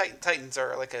 the Titans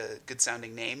are like a good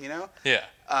sounding name, Yeah.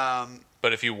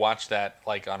 But if you watch that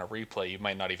like on a replay, you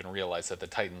might not even realize that the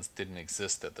Titans didn't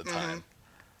exist at the time.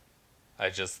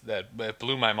 It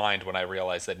blew my mind when I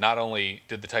realized that not only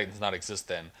did the Titans not exist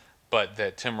then, but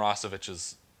that Tim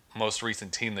Rossovich's most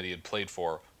recent team that he had played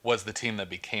for was the team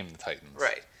that became the Titans.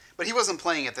 Right. But he wasn't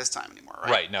playing at this time anymore,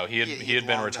 right? Right. No, he had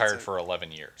been retired for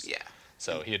 11 years. Yeah.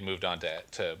 So he had moved on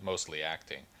to mostly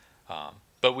acting.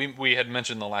 But we had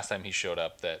mentioned the last time he showed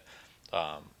up that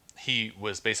he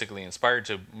was basically inspired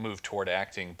to move toward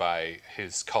acting by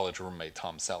his college roommate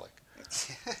Tom Selleck.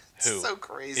 So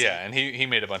crazy. Yeah, and he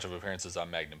made a bunch of appearances on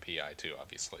Magnum P.I. too,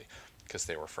 obviously, because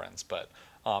they were friends. But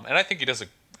and I think he does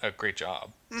a great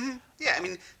job. Mm-hmm. Yeah, I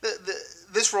mean,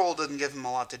 this role doesn't give him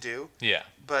a lot to do. Yeah.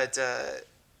 But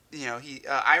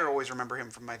I always remember him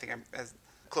from as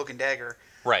Cloak and Dagger.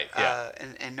 Right. Yeah.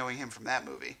 And knowing him from that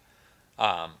movie.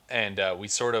 And we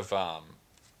sort of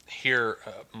hear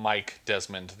Mike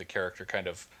Desmond, the character, kind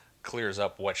of clears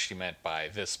up what she meant by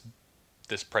this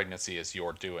pregnancy is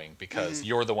your doing, because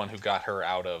you're the one who got her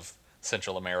out of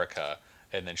Central America,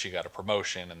 and then she got a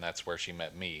promotion, and that's where she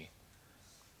met me,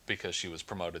 because she was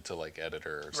promoted to like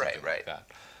editor or something like that.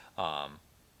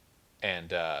 And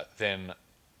then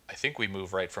I think we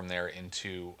move right from there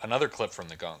into another clip from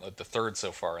the Gauntlet, the third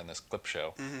so far in this clip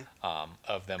show,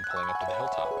 of them pulling up to the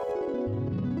hilltop.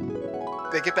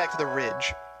 They get back to the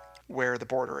ridge where the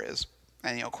border is,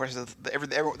 and of course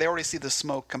they already see the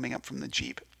smoke coming up from the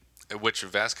Jeep. Which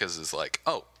Vasquez is like,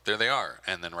 oh, there they are.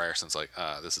 And then Ryerson's like,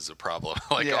 this is a problem.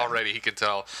 Already he can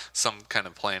tell some kind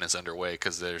of plan is underway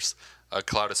because there's a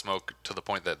cloud of smoke to the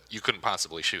point that you couldn't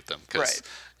possibly shoot them because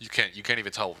you can't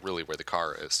even tell really where the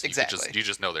car is. Exactly. You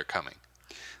just know they're coming.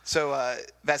 So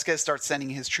Vasquez starts sending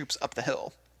his troops up the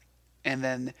hill. And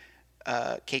then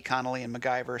Kate Connolly and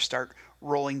MacGyver start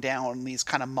rolling down these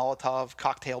kind of Molotov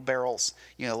cocktail barrels,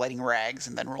 lighting rags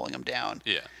and then rolling them down.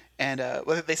 Yeah. And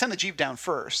they send the Jeep down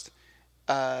first.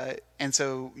 And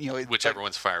so, which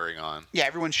everyone's firing on. Yeah,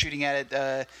 everyone's shooting at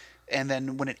it. And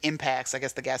then when it impacts, I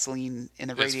guess the gasoline in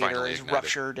the radiator is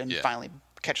ruptured and finally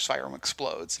catches fire and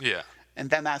explodes. Yeah. And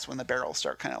then that's when the barrels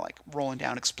start kind of like rolling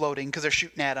down, exploding, because they're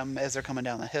shooting at them as they're coming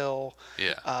down the hill.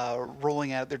 Yeah.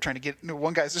 Rolling at it. They're trying to get...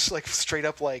 One guy's just like straight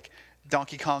up like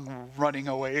Donkey Kong running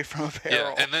away from a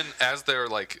barrel. Yeah, and then as they're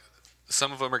like...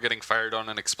 Some of them are getting fired on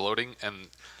and exploding, and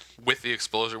with the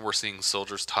explosion, we're seeing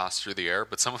soldiers tossed through the air,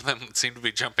 but some of them seem to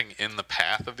be jumping in the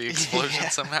path of the explosion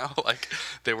somehow. Like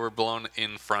they were blown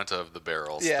in front of the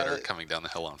barrels that are coming down the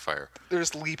hill on fire. They're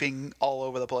just leaping all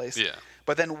over the place. Yeah.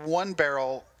 But then one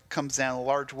barrel comes down, a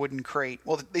large wooden crate.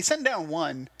 Well, they send down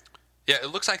one. Yeah,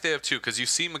 it looks like they have two, because you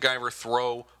see MacGyver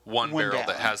throw one barrel down.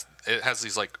 that has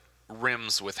these like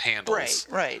rims with handles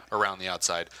right. around the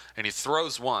outside, and he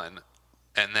throws one.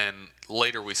 And then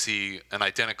later we see an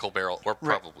identical barrel, or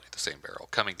probably the same barrel,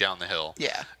 coming down the hill.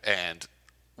 Yeah. And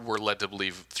we're led to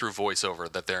believe through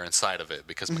voiceover that they're inside of it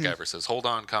because MacGyver says, "Hold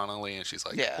on, Connolly," and she's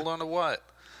like, "Hold on to what?"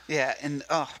 Yeah, and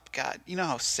oh god, you know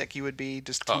how sick you would be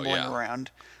just tumbling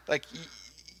around. Like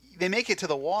they make it to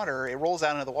the water, it rolls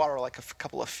out into the water like a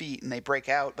couple of feet, and they break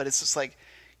out. But it's just like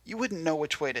you wouldn't know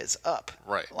which way it is up.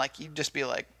 Right. Like you'd just be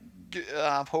like,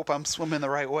 "Hope I'm swimming the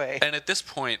right way." And at this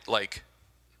point, like,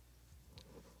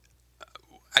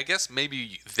 I guess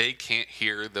maybe they can't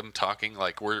hear them talking.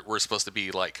 Like we're supposed to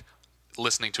be like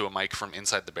listening to a mic from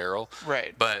inside the barrel.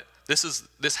 Right. But this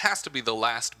has to be the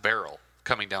last barrel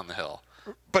coming down the hill.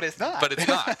 But it's not. But it's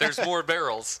not. There's more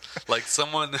barrels. Like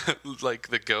someone, like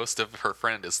the ghost of her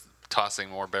friend is tossing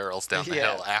more barrels down the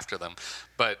hill after them.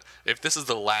 But if this is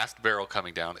the last barrel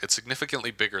coming down, it's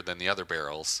significantly bigger than the other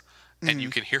barrels. And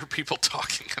you can hear people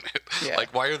talking in it. Yeah.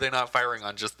 Like, why are they not firing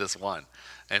on just this one?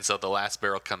 And so the last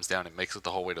barrel comes down and makes it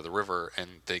the whole way to the river, and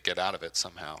they get out of it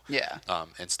somehow. Yeah.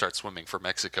 And start swimming for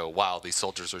Mexico while these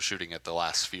soldiers are shooting at the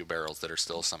last few barrels that are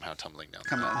still somehow tumbling down.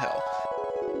 Coming down the hill.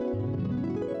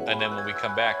 And then when we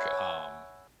come back,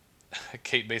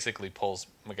 Kate basically pulls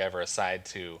MacGyver aside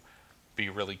to be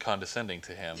really condescending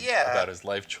to him about his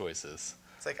life choices.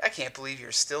 It's like, I can't believe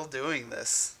you're still doing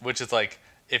this. Which is like,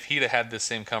 if he'd have had this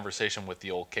same conversation with the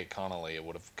old Kate Connolly, it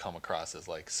would have come across as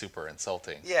like super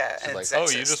insulting. Yeah, she's and like, sexist. "Oh,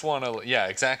 you just want to?" Yeah,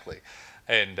 exactly.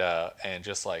 And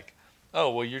just like, "Oh,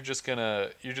 well, you're just gonna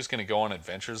go on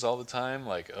adventures all the time."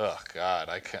 Like, oh God,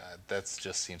 that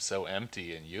just seems so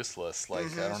empty and useless.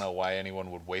 Like, I don't know why anyone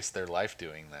would waste their life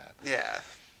doing that. Yeah.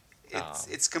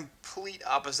 It's complete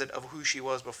opposite of who she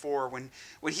was before. When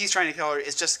he's trying to tell her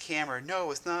it's just a camera. No,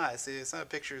 it's not. It's not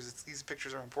pictures. These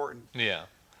pictures are important. Yeah.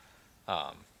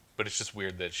 But it's just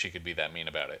weird that she could be that mean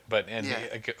about it. But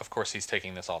of course he's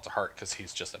taking this all to heart because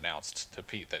he's just announced to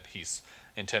Pete that he's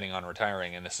intending on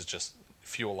retiring, and this is just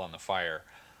fuel on the fire.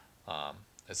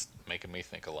 It's making me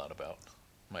think a lot about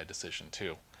my decision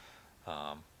too.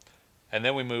 And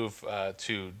then we move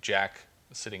to Jack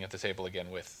sitting at the table again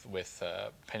with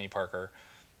Penny Parker,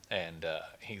 and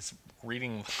he's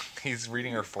reading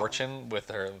her fortune with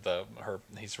her.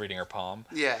 He's reading her palm.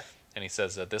 Yeah. And he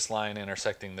says that this line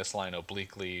intersecting this line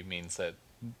obliquely means that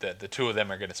the two of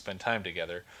them are going to spend time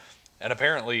together. And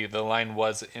apparently the line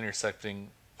was intersecting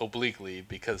obliquely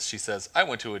because she says, "I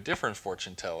went to a different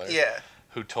fortune teller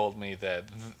who told me that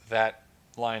that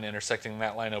line intersecting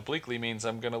that line obliquely means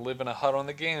I'm going to live in a hut on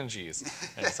the Ganges."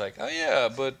 And it's like, oh yeah,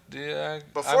 but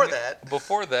before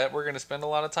that we're going to spend a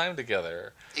lot of time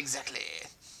together. Exactly.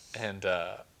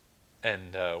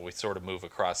 And we sort of move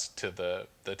across to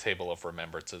the table of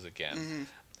remembrances again.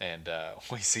 And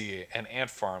we see an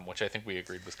ant farm, which I think we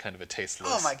agreed was kind of a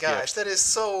tasteless Oh my gosh, gift. that is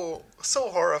so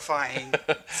horrifying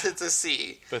to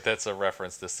see. But that's a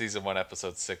reference to Season 1,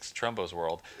 Episode 6, Trumbo's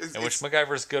World, in which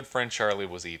MacGyver's good friend Charlie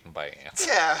was eaten by ants.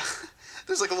 Yeah.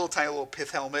 There's like a tiny little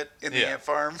pith helmet in the ant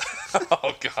farm.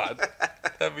 Oh, God.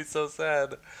 That'd be so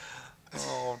sad.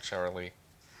 Oh, Charlie.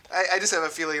 I just have a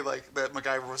feeling like that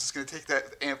MacGyver was just going to take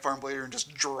that ant farm later and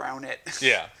just drown it.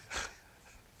 Yeah.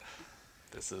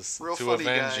 This is Real to funny,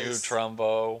 avenge guys. you,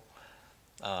 Trumbo.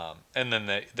 And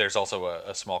then there's also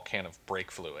a small can of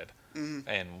brake fluid.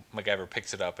 And MacGyver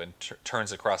picks it up and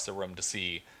turns across the room to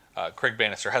see Craig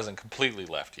Bannister hasn't completely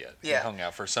left yet. Yeah. He hung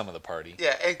out for some of the party.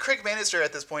 Yeah, and Craig Bannister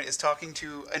at this point is talking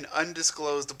to an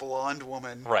undisclosed blonde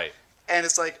woman. Right. And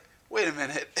it's like, wait a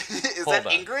minute, is Hold that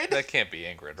on. Ingrid? That can't be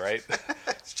Ingrid, right?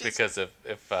 Because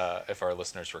if our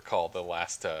listeners recall, the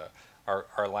last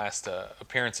our last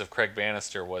appearance of Craig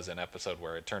Bannister was an episode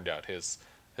where it turned out his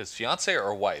fiance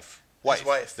or wife. His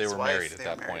wife. They His were wife. married at They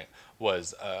that were married. point.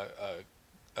 Was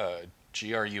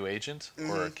GRU agent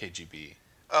or a KGB.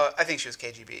 I think she was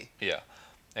KGB. Yeah,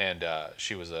 and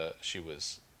she was a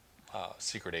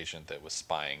secret agent that was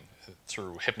spying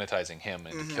through hypnotizing him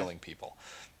into killing people.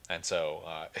 And so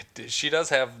she does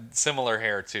have similar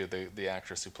hair to the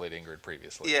actress who played Ingrid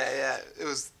previously. Yeah.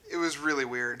 It was really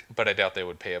weird. But I doubt they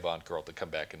would pay a Bond girl to come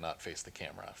back and not face the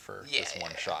camera for this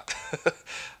one shot.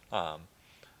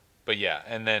 But yeah,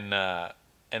 and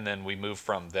then we move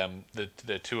from them,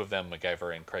 the two of them,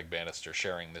 MacGyver and Craig Bannister,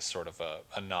 sharing this sort of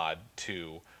a nod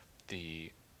to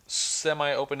the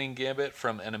semi-opening gambit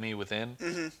from Enemy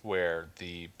Within, where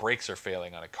the brakes are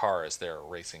failing on a car as they're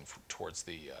racing towards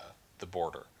the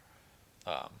border.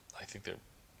 I think they're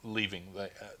leaving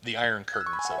the Iron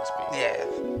Curtain, so to speak. Yeah.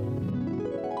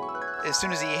 As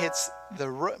soon as he hits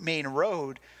the main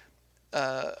road,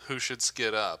 Who should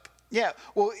skid up? yeah.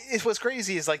 Well, what's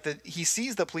crazy is like he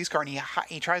sees the police car and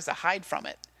he tries to hide from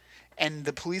it, and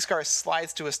the police car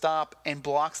slides to a stop and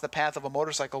blocks the path of a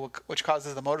motorcycle, which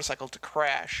causes the motorcycle to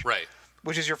crash. Right.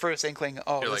 Which is your first inkling.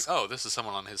 Oh, You're like, oh, this is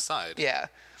someone on his side. yeah.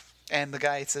 And the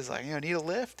guy says like, need a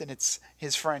lift, and it's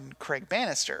his friend Craig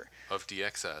Bannister Of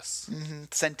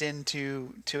DXS. sent in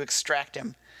to extract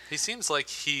him. He seems like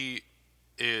he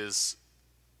is.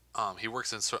 He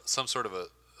works in some sort of a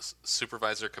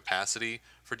supervisor capacity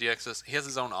for DXS. He has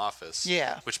his own office.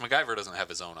 Yeah. Which MacGyver doesn't have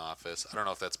his own office. I don't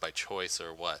know if that's by choice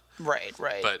or what. Right.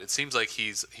 But it seems like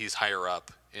he's higher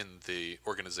up in the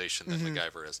organization than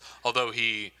MacGyver is. Although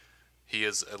he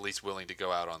is at least willing to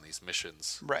go out on these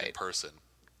missions in person.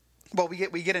 Well,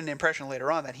 we get an impression later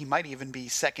on that he might even be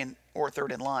second or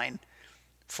third in line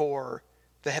for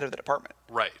the head of the department.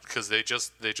 Right, because they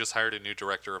just hired a new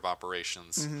director of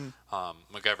operations.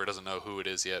 MacGyver doesn't know who it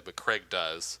is yet, but Craig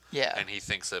does. Yeah. And he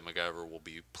thinks that MacGyver will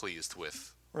be pleased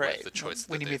with the choice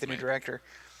when that you meet the new made. director.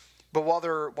 But while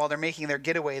they're making their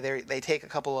getaway, they take a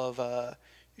couple of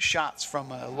shots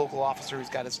from a local officer who's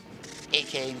got his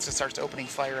AK and just starts opening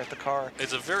fire at the car.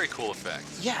 It's a very cool effect.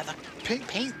 Yeah, the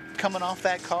paint coming off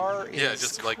that car is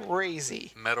just like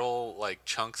crazy. Metal like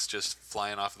chunks just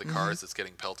flying off of the car as it's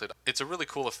getting pelted. It's a really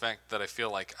cool effect that I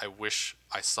feel like I wish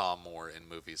I saw more in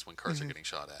movies when cars are getting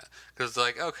shot at. Because it's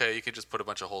like, okay, you can just put a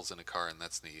bunch of holes in a car and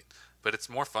that's neat. But it's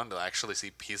more fun to actually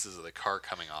see pieces of the car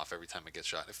coming off every time it gets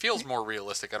shot. It feels more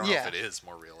realistic. I don't know if it is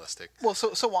more realistic. Well,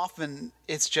 so often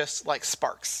it's just like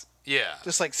sparks. Yeah.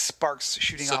 Just like sparks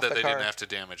shooting so off that the they car. didn't have to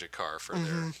damage a car for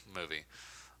their movie.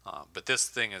 But this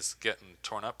thing is getting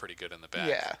torn up pretty good in the back.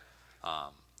 Yeah.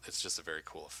 It's just a very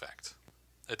cool effect.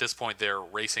 At this point, they're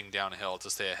racing downhill to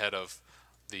stay ahead of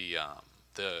the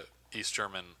East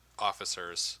German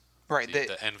officers, Right.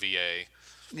 the NVA.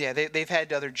 Yeah, they've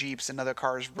had other Jeeps and other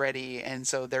cars ready, and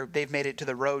so they've made it to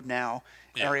the road now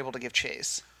and are able to give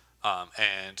chase.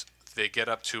 And they get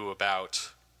up to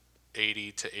about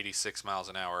 80 to 86 miles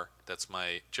an hour. That's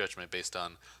my judgment based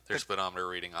on their speedometer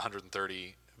reading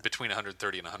between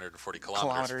 130 and 140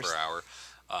 kilometers per hour.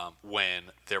 When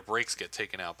their brakes get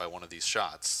taken out by one of these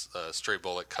shots, a stray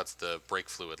bullet cuts the brake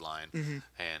fluid line,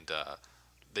 and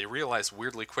they realize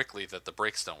weirdly quickly that the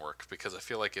brakes don't work, because I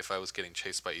feel like if I was getting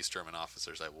chased by East German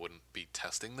officers, I wouldn't be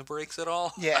testing the brakes at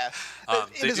all. Yeah,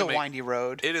 it is a windy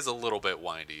road. It is a little bit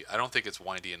windy. I don't think it's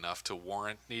windy enough to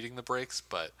warrant needing the brakes,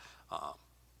 but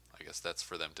I guess that's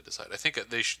for them to decide. I think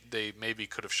they maybe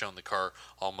could have shown the car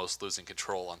almost losing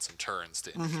control on some turns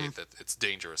to indicate that it's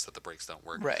dangerous that the brakes don't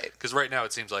work. Right. Because right now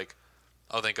it seems like,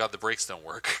 oh, thank God the brakes don't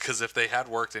work. Because if they had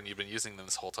worked and you've been using them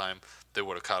this whole time, they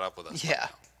would have caught up with us. Yeah.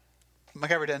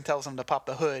 MacGyver then tells him to pop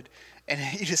the hood, and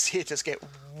you just see it just get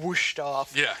whooshed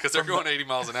off. Yeah, because they're going 80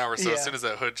 miles an hour, so Yeah. as soon as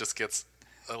that hood just gets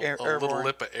a little airborne.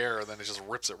 lip of air, then it just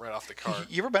rips it right off the car.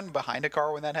 You ever been behind a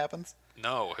car when that happens?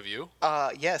 No, have you?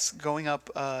 Yes, going up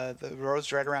the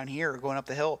roads right around here, going up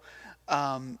the hill.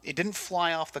 It didn't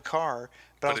fly off the car,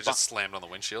 but I But was it just slammed on the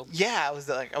windshield? yeah,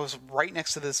 I was right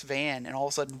next to this van, and all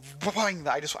of a sudden, boing,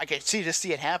 I could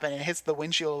see it happen, and it hits the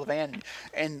windshield of the van,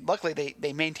 and luckily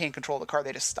they maintained control of the car.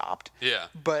 They just stopped. Yeah.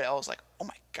 But I was like, oh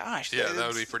my gosh. Yeah, that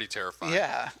would be pretty terrifying.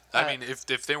 Yeah. I mean,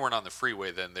 if they weren't on the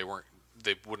freeway, then they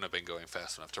wouldn't have been going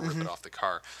fast enough to rip it off the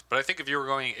car. But I think if you were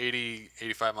going 80,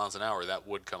 85 miles an hour, that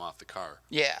would come off the car.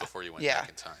 Yeah. Before you went Yeah. back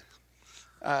in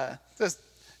time.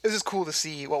 It was just cool to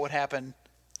see what would happen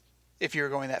if you were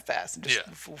going that fast, and just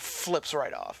Yeah. flips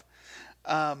right off.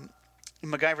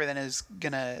 MacGyver then is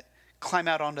gonna climb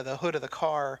out onto the hood of the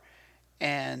car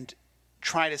and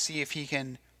try to see if he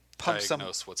can pump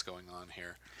Diagnose what's going on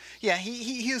here. Yeah,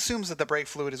 he assumes that the brake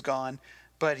fluid is gone,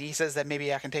 but he says that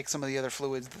maybe I can take some of the other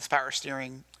fluids, the power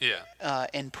steering, Yeah.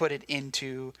 and put it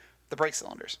into the brake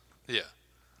cylinders. Yeah.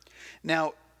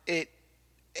 Now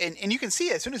and you can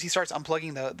see as soon as he starts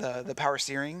unplugging the power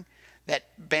steering that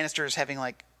Bannister is having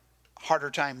like harder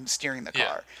time steering the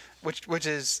car, which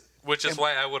is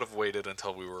why I would have waited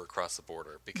until we were across the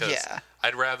border, because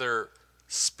I'd rather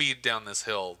speed down this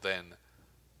hill than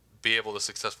be able to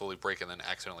successfully brake and then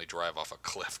accidentally drive off a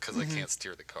cliff because I can't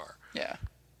steer the car. Yeah.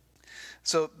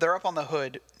 So they're up on the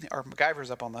hood, or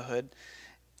MacGyver's up on the hood,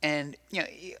 and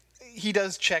he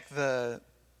does check the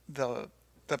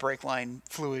brake line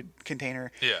fluid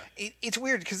container. Yeah. It's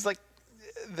weird because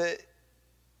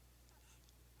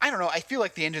I don't know. I feel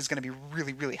like the engine's going to be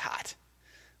really, really hot.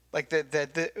 Like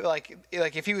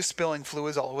like if he was spilling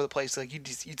fluids all over the place, like you'd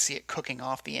see it cooking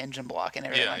off the engine block and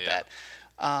everything that.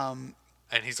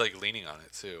 And he's like leaning on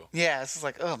it too. Yeah, it's just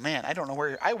like, oh man,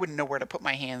 I wouldn't know where to put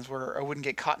my hands where I wouldn't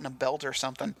get caught in a belt or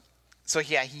something. So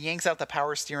yeah, he yanks out the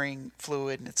power steering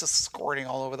fluid and it's just squirting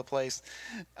all over the place.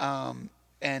 And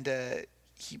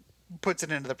he puts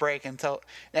it into the brake and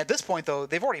at this point though,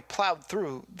 they've already plowed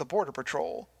through the border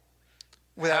patrol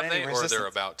without any resistance. Or they're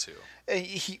about to?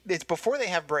 It's before they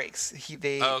have brakes.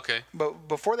 Okay. But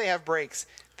before they have brakes,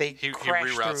 he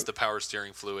reroutes the power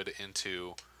steering fluid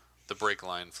into the brake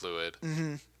line fluid,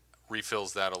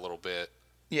 refills that a little bit.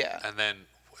 Yeah. And then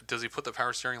does he put the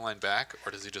power steering line back,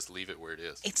 or does he just leave it where it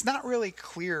is? It's not really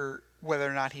clear whether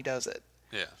or not he does it.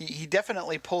 Yeah. He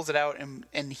definitely pulls it out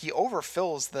and he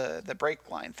overfills the brake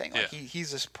line thing. Like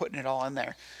he's just putting it all in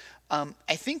there.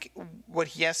 I think what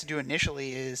he has to do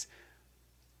initially is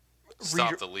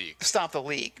stop the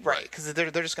leak, right? Because they're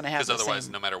just going to have. Because otherwise,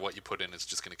 no matter what you put in, it's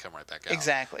just going to come right back out.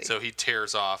 Exactly. So he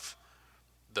tears off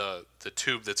the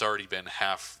tube that's already been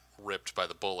half ripped by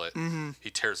the bullet. He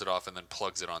tears it off and then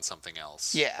plugs it on something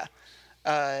else. Yeah.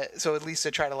 So at least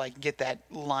to try to like get that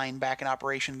line back in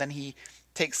operation, then he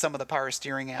takes some of the power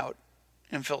steering out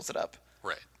and fills it up.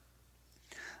 Right.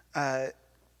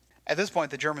 At this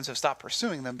point, the Germans have stopped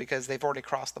pursuing them because they've already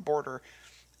crossed the border.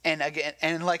 And again,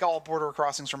 and like all border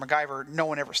crossings from MacGyver, no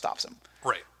one ever stops them.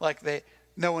 Right. Like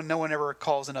no one ever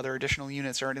calls in other additional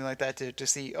units or anything like that to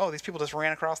see, oh, these people just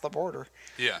ran across the border.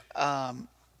 Yeah.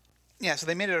 So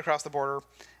they made it across the border,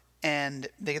 and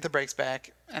they get the brakes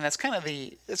back, and that's kind of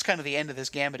the end of this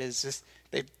gambit. Is just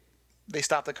they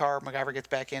stop the car, MacGyver gets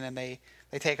back in, and they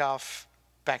take off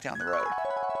back down the road.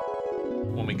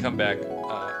 When we come back,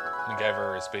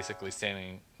 MacGyver is basically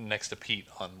standing next to Pete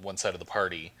on one side of the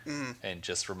party, and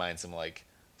just reminds him like,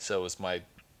 "So is my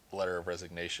letter of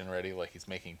resignation ready?" Like he's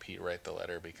making Pete write the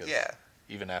letter because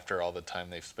even after all the time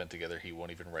they've spent together, he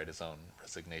won't even write his own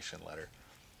resignation letter.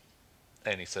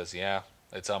 And he says, "Yeah,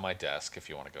 it's on my desk if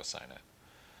you want to go sign it."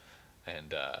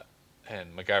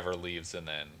 And MacGyver leaves, and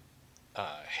then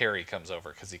Harry comes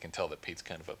over because he can tell that Pete's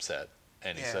kind of upset,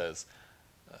 and he says,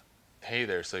 "Hey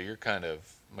there, so you're kind of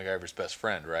MacGyver's best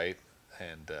friend, right?"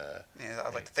 And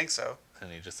I'd like to think so.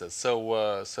 And he just says,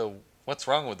 "So what's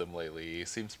wrong with him lately? He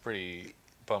seems pretty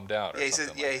bummed out." He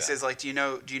says, like, do you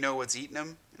know what's eating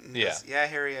him? And he goes, "Yeah,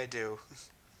 Harry, I do."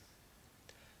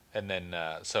 And then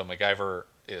so MacGyver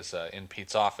is in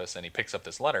Pete's office, and he picks up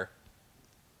this letter,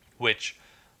 which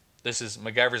this is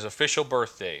MacGyver's official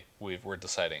birthday. We're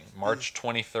deciding March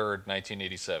 23rd,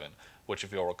 1987, which,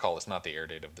 if you'll recall, is not the air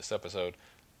date of this episode.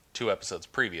 2 episodes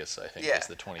previous, I think, was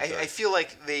the 23rd. I feel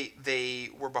like they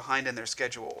were behind in their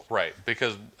schedule. Right,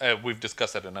 because we've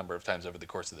discussed that a number of times over the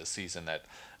course of this season, that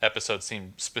episodes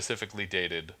seem specifically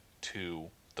dated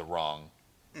to the wrong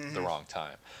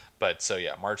time. But so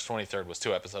yeah, March 23rd was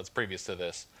 2 episodes previous to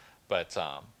this. But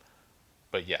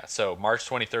yeah, so March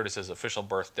 23rd is his official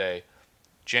birthday.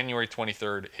 January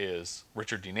 23rd is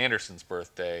Richard Dean Anderson's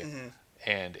birthday,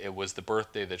 and it was the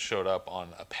birthday that showed up on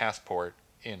a passport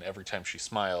in Every Time She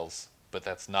Smiles, but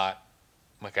that's not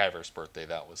MacGyver's birthday.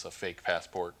 That was a fake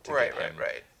passport to get him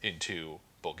into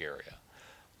Bulgaria,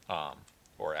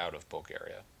 or out of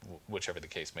Bulgaria, whichever the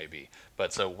case may be.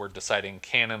 But so we're deciding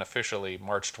canon officially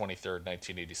March 23rd,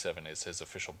 1987 is his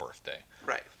official birthday.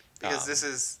 Right, because this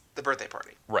is the birthday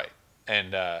party. Right,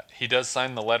 and he does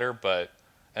sign the letter,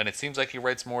 and it seems like he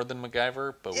writes more than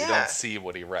MacGyver, but we don't see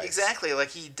what he writes. Exactly, like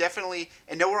he definitely,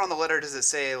 and nowhere on the letter does it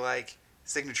say like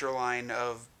signature line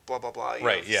of blah blah blah.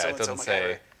 Right, yeah, it doesn't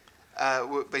say.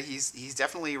 But he's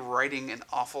definitely writing an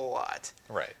awful lot.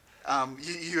 Right. I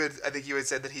think you had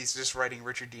said that he's just writing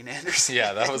Richard Dean Anderson.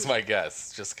 Yeah, that was my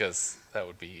guess, just because that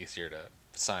would be easier to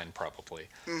sign probably.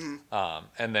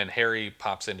 And then Harry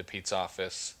pops into Pete's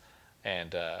office,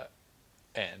 and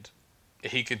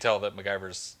he can tell that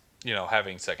MacGyver's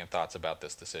having second thoughts about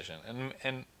this decision,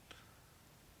 and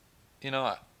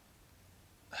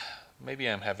maybe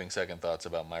I'm having second thoughts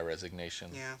about my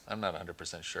resignation. Yeah. I'm not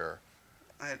 100% sure.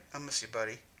 I miss you,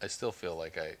 buddy. I still feel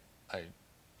like I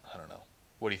don't know.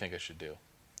 What do you think I should do?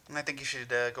 I think you should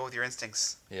go with your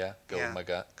instincts. Yeah, go with my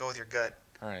gut. Go with your gut.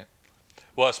 All right.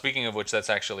 Well, speaking of which, that's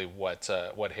actually what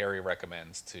Harry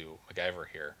recommends to MacGyver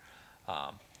here.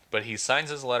 But he signs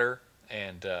his letter,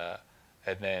 and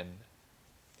then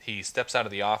he steps out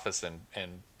of the office,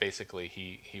 and basically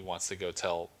he wants to go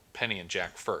tell Penny and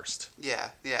Jack first. Yeah.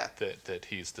 That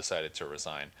he's decided to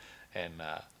resign, and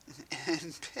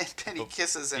and Penny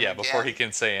kisses him. yeah, again. before he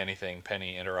can say anything,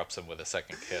 Penny interrupts him with a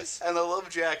second kiss. And I love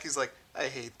Jack. He's like, I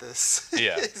hate this.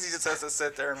 Yeah. He just has to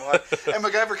sit there and watch. And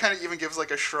MacGyver kind of even gives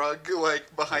like a shrug,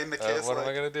 like behind the kiss. What am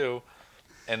I gonna do?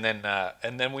 And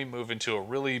then we move into a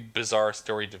really bizarre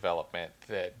story development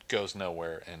that goes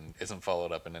nowhere and isn't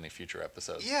followed up in any future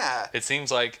episodes. Yeah. It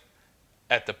seems like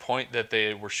at the point that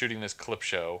they were shooting this clip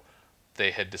show,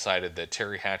 they had decided that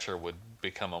Terry Hatcher would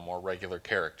become a more regular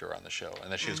character on the show,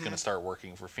 and that she was going to start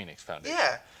working for Phoenix Foundation.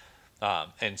 Yeah.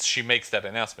 And she makes that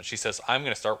announcement. She says, "I'm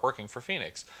going to start working for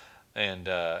Phoenix," and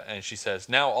she says,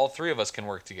 "Now all three of us can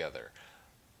work together."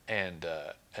 And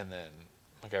then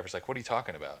MacGyver's like, "What are you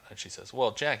talking about?" And she says,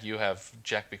 "Well, Jack, you have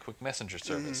Jack Be Quick Messenger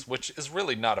Service, which is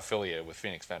really not affiliated with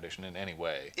Phoenix Foundation in any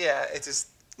way." Yeah, it's just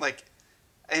like,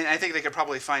 and I think they could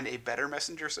probably find a better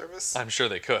messenger service. I'm sure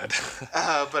they could.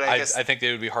 But I guess I think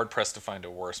they would be hard pressed to find a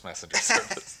worse messenger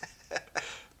service.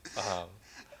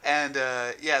 And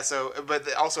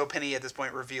but also Penny at this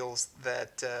point reveals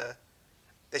that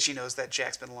that she knows that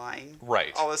Jack's been lying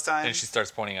Right. all this time. And she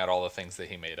starts pointing out all the things that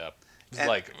he made up. And-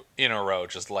 Like, in a row,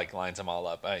 just like lines them all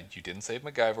up. You didn't save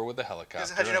MacGyver with the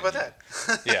helicopter. How'd you know about that?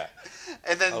 Yeah.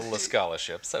 And then A La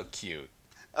scholarship. So cute.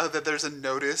 that there's a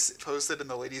notice posted in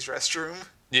the ladies' restroom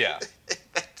Yeah.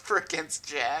 for against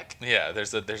Jack. Yeah,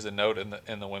 there's a note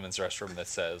in the women's restroom that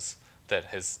says that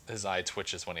his eye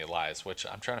twitches when he lies, which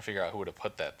I'm trying to figure out who would have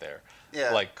put that there.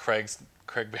 Yeah. Like Craig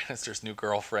Bannister's new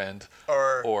girlfriend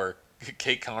Or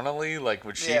Kate Connolly, like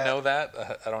would she Yeah. know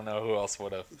that? I don't know who else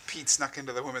would have. Pete snuck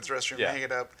into the women's restroom Yeah. to hang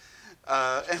it up.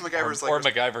 And MacGyver's Or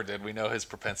like, MacGyver did. We know his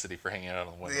propensity for hanging out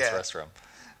in the women's Yeah. restroom.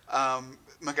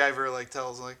 MacGyver like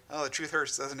tells like, "Oh, the truth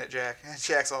hurts, doesn't it, Jack?" And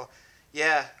Jack's all,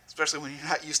 "Yeah, especially when you're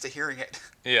not used to hearing it."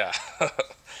 Yeah.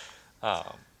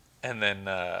 And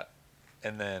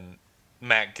then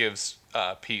Matt gives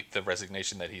Pete the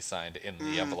resignation that he signed in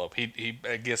the envelope. He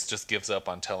I guess just gives up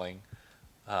on telling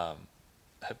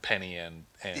Penny and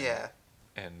Yeah.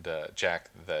 Jack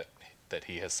that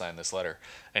he has signed this letter,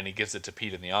 and he gives it to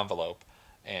Pete in the envelope,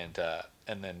 and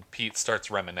then Pete starts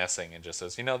reminiscing and just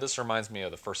says, "You know, this reminds me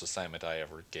of the first assignment I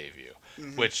ever gave you,"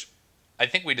 which I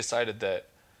think we decided that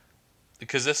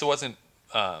because this wasn't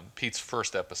Pete's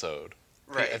first episode.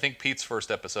 Right. I think Pete's first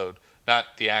episode,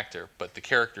 not the actor, but the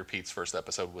character Pete's first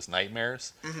episode was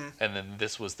Nightmares, and then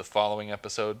this was the following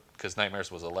episode because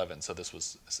Nightmares was 11, so this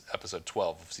was episode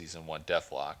 12 of season 1,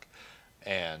 Deathlock,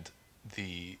 and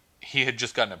he had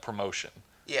just gotten a promotion.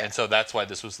 Yeah. And so that's why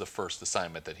this was the first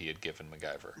assignment that he had given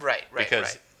MacGyver. Right,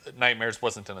 Because Nightmares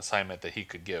wasn't an assignment that he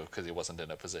could give because he wasn't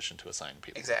in a position to assign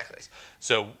people. Exactly.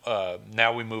 So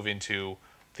now we move into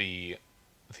the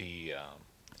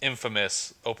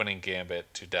infamous opening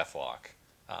gambit to Deathlock,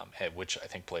 which I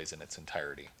think plays in its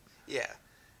entirety. Yeah.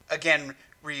 Again,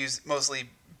 mostly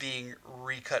being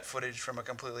recut footage from a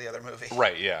completely other movie.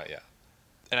 Right. Yeah.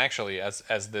 And actually, as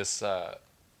this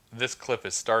this clip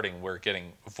is starting, we're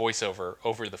getting voiceover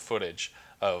over the footage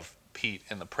of Pete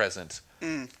in the present,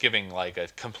 giving like a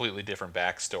completely different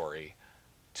backstory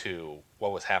to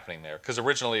what was happening there. Because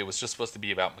originally it was just supposed to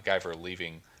be about MacGyver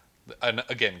leaving, and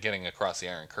again getting across the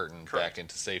Iron Curtain back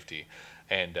into safety,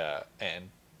 and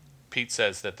Pete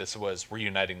says that this was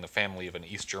reuniting the family of an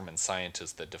East German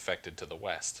scientist that defected to the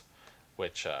West,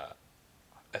 which,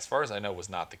 as far as I know, was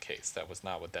not the case. That was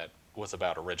not what that was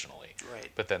about originally. Right.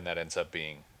 But then that ends up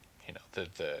being,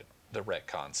 the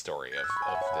retcon story of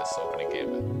this opening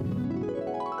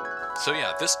gambit. So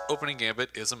yeah, this opening gambit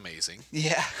is amazing.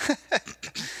 Yeah.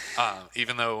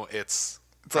 Even though it's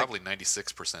probably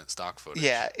 96% stock footage.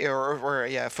 Yeah, or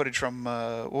footage from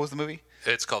what was the movie?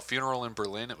 It's called Funeral in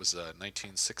Berlin. It was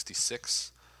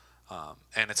 1966.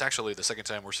 And it's actually the second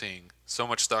time we're seeing so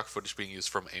much stock footage being used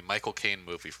from a Michael Caine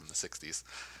movie from the 60s,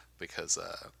 because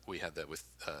we had that with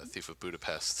Thief of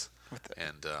Budapest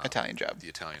and Italian Job. The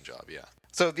Italian Job, yeah.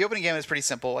 So the opening gambit is pretty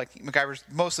simple. Like MacGyver's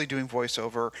mostly doing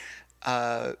voiceover,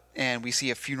 and we see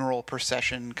a funeral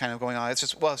procession kind of going on. It's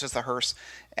just the hearse,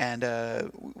 and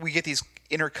we get these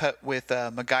intercut with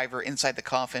MacGyver inside the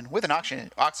coffin with an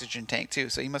oxygen tank too.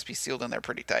 So he must be sealed in there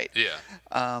pretty tight.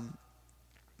 Yeah.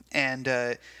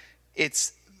 And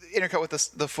it's intercut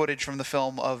with the footage from the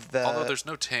film of the. Although there's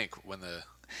no tank when the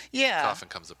Yeah. coffin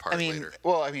comes apart later.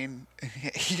 Well, I mean,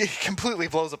 he completely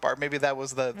blows apart. Maybe that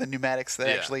was the pneumatics that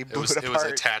actually blew it apart. It was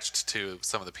attached to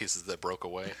some of the pieces that broke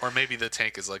away, or maybe the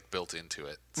tank is like built into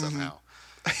it somehow.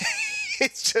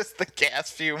 It's just the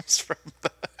gas fumes from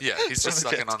the. Yeah, he's just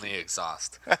sucking on the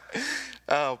exhaust.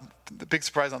 The big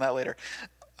surprise on that later.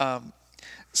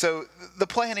 So the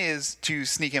plan is to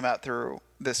sneak him out through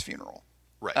this funeral.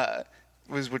 Right.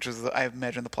 Which was, I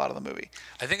imagine, the plot of the movie.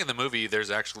 I think in the movie there's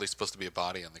actually supposed to be a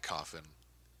body in the coffin.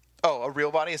 Oh, a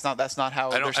real body? It's not. That's not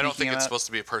how. I don't think him it's out? supposed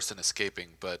to be a person escaping,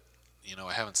 but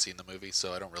I haven't seen the movie,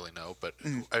 so I don't really know. But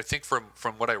I think from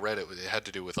what I read, it had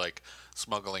to do with like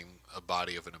smuggling a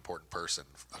body of an important person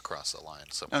across the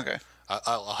line somewhere. Okay.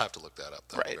 I'll have to look that up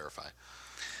though, to verify.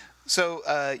 So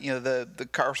the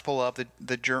cars pull up.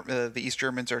 The East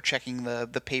Germans are checking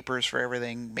the papers for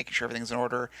everything, making sure everything's in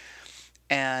order,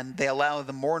 and they allow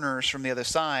the mourners from the other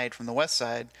side, from the west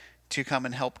side, to come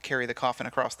and help carry the coffin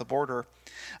across the border.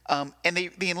 And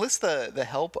they enlist the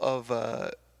help of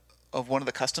one of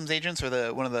the customs agents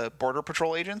or one of the border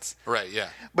patrol agents. Right. Yeah.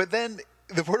 But then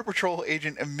the border patrol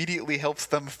agent immediately helps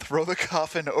them throw the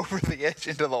coffin over the edge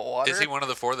into the water. Is he one of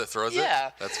the four that throws it?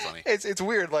 Yeah. That's funny. It's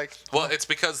weird. Like, well, it's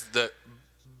because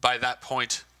by that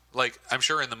point, like I'm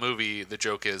sure in the movie the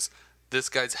joke is this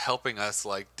guy's helping us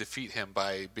like defeat him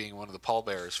by being one of the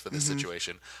pallbearers for this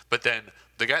situation. But then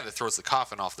the guy that throws the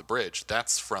coffin off the bridge,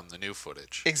 that's from the new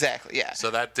footage. Exactly. Yeah.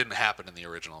 So that didn't happen in the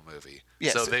original movie.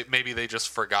 Yeah, so so maybe they just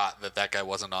forgot that guy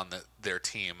wasn't on their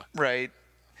team. Right.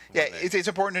 Yeah, it's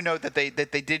important to note that they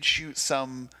did shoot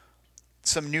some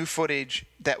new footage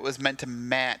that was meant to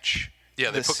match. Yeah,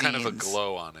 they put kind of a scenes.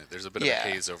 glow on it. There's a bit of a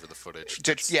haze over the footage.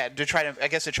 To try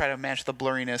to match the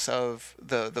blurriness of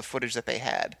the footage that they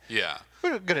had. Yeah.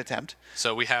 Good attempt.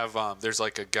 So we have there's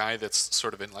like a guy that's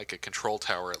sort of in like a control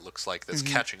tower. It looks like that's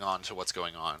catching on to what's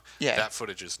going on. Yeah. That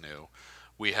footage is new.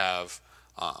 We have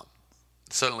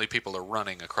suddenly people are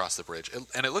running across the bridge,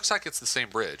 and it looks like it's the same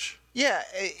bridge. Yeah,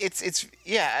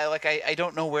 I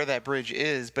don't know where that bridge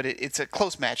is, but it's a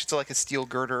close match. It's like a steel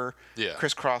girder,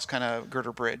 crisscross kind of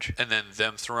girder bridge. And then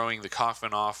them throwing the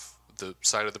coffin off the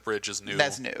side of the bridge is new.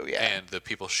 That's new, yeah. And the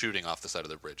people shooting off the side of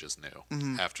the bridge is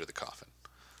new after the coffin.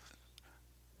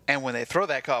 And when they throw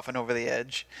that coffin over the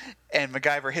edge, and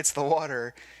MacGyver hits the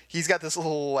water, he's got this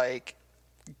little like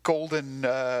golden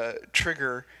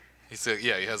trigger. He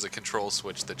has a control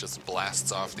switch that just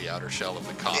blasts off the outer shell of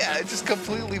the coffin. Yeah, it just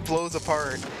completely blows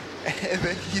apart, and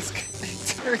then he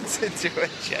turns into a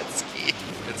jet ski.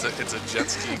 It's a jet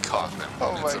ski coffin.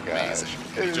 Oh my It's amazing.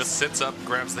 gosh. He just sits up,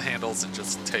 grabs the handles, and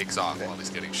just takes off while he's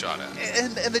getting shot at.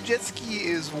 And the jet ski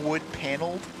is wood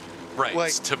paneled. Right,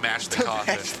 Like, to match the to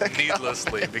coffin, match the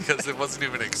needlessly, because it wasn't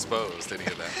even exposed, any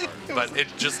of that part. But it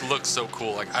just looks so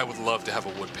cool. Like, I would love to have a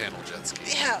wood panel jet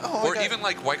ski. Yeah, oh my Or God. even,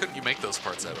 like, why couldn't you make those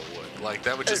parts out of wood? Like,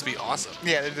 that would just be awesome.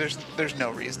 Yeah, there's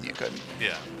no reason you couldn't.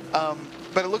 Yeah.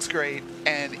 But it looks great,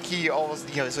 and he almost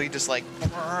so he just like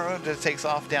just takes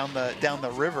off down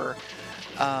the river,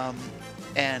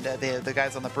 and the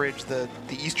guys on the bridge, the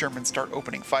East Germans start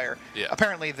opening fire. Yeah.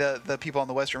 Apparently the people on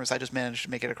the West German side just managed to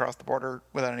make it across the border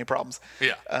without any problems.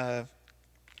 Yeah.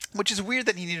 Which is weird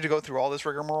that he needed to go through all this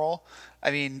rigmarole.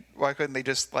 I mean, why couldn't they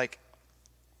just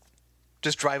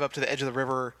drive up to the edge of the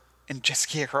river and jet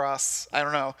ski across? I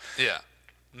don't know. Yeah.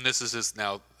 And this is his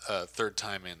now third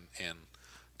time in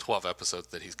 12 episodes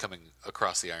that he's coming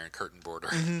across the Iron Curtain border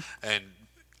and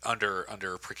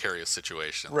under precarious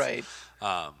situations. Right.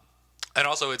 And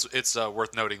also, it's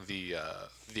worth noting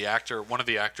the actor, one of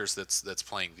the actors that's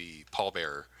playing the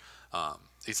pallbearer.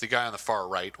 He's the guy on the far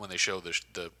right when they show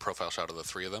the profile shot of the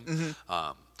three of them.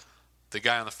 The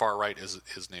guy on the far right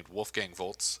is named Wolfgang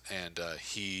Volz, and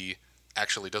he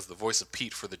actually does the voice of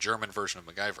Pete for the German version of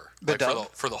MacGyver.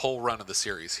 For the whole run of the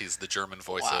series, he's the German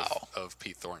voice of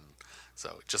Pete Thornton.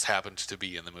 So it just happened to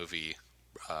be in the movie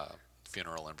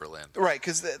Funeral in Berlin. Right,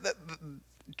 because the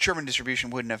German distribution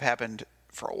wouldn't have happened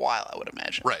for a while, I would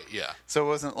imagine. Right, yeah. So it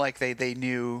wasn't like they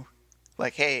knew,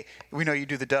 like, hey, we know you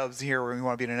do the dubs here when we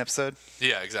want to be in an episode.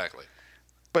 Yeah, exactly.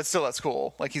 But still, that's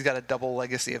cool. Like, he's got a double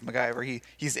legacy of MacGyver.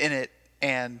 He's in it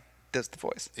and does the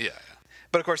voice. Yeah.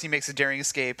 But, of course, he makes a daring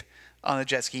escape on the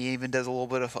jet ski. He even does a little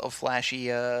bit of a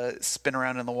flashy spin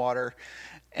around in the water.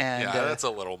 And, yeah, that's a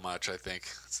little much, I think.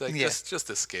 It's like, just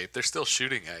escape. They're still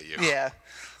shooting at you. Yeah.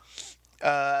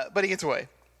 But he gets away.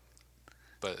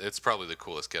 But it's probably the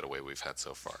coolest getaway we've had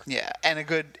so far. Yeah, and a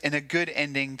good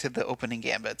ending to the opening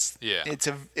gambits. Yeah.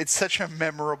 It's such a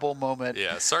memorable moment.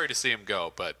 Yeah, sorry to see him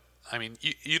go, but I mean,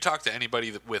 you talk to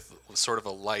anybody with sort of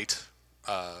a light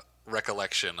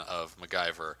recollection of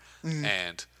MacGyver,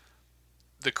 and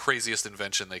the craziest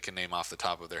invention they can name off the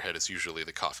top of their head is usually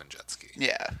the coffin jet ski.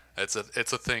 Yeah. It's a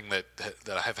thing that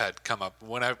I've had come up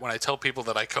when I tell people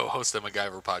that I co-host a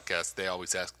MacGyver podcast. They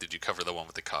always ask, "Did you cover the one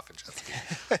with the coffin jet ski?"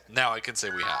 Now I can say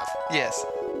we have. Yes.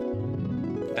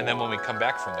 And then when we come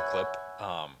back from the clip,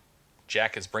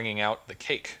 Jack is bringing out the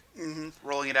cake.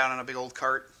 Rolling it out on a big old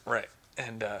cart. Right.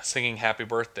 And singing Happy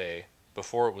Birthday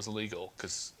before it was legal,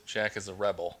 because Jack is a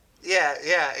rebel.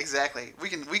 Yeah, exactly. We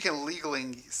can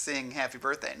legally sing Happy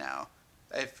Birthday now,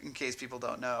 in case people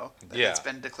don't know. Yeah. It's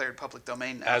been declared public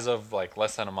domain now. As of like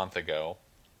less than a month ago,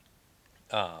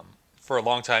 for a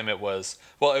long time it was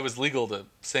legal to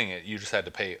sing it. You just had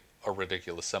to pay a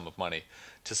ridiculous sum of money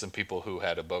to some people who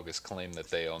had a bogus claim that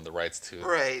they owned the rights to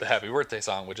the Happy Birthday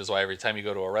song, which is why every time you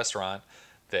go to a restaurant,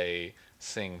 they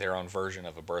sing their own version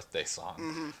of a birthday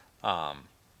song,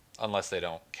 unless they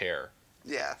don't care.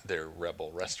 Yeah. They're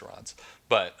rebel restaurants.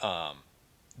 But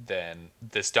then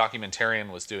this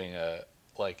documentarian was doing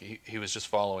he was just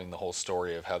following the whole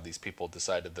story of how these people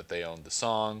decided that they owned the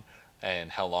song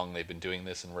and how long they've been doing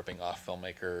this and ripping off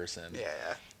filmmakers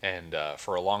and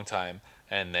for a long time.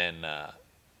 And then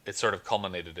it sort of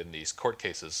culminated in these court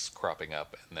cases cropping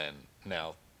up, and then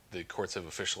now the courts have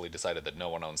officially decided that no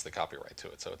one owns the copyright to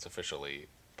it, so it's officially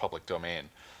public domain.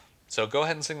 So go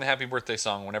ahead and sing the Happy Birthday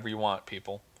song whenever you want,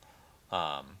 people.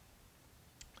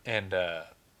 And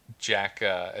Jack,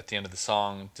 at the end of the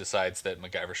song, decides that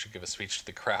MacGyver should give a speech to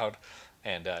the crowd,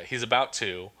 and he's about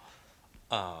to.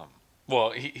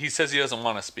 He says he doesn't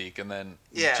want to speak, and then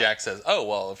Jack says, "Oh,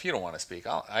 well, if you don't want to speak,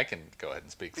 I can go ahead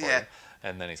and speak for you."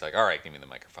 And then he's like, "All right, give me the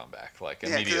microphone back." Like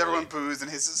immediately. Yeah, because everyone boos,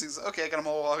 and he's okay. I got them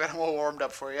all warmed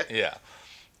up for you. Yeah.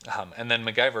 And then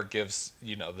MacGyver gives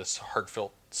this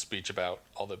heartfelt speech about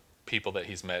all the people that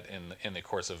he's met in the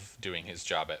course of doing his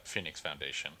job at Phoenix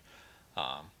Foundation,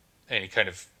 and he kind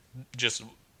of just,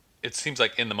 it seems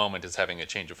like in the moment is having a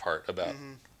change of heart about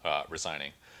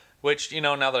resigning, which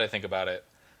now that I think about it,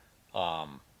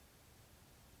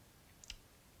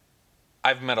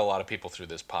 I've met a lot of people through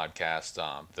this podcast,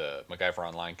 the MacGyver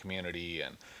Online community,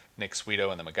 and Nick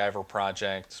Sweeto and the MacGyver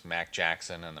Project, Mac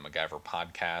Jackson and the MacGyver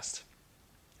Podcast.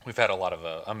 We've had a lot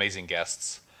of amazing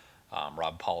guests,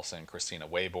 Rob Paulson, Christina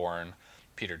Wayborn,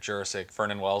 Peter Jurasik,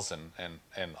 Vernon Wells, and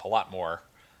a lot more.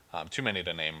 Too many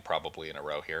to name probably in a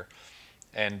row here.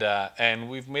 And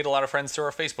we've made a lot of friends through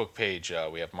our Facebook page.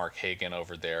 We have Mark Hagan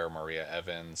over there, Maria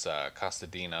Evans,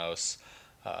 Costadinos,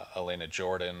 Elena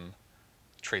Jordan,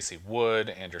 Tracy Wood,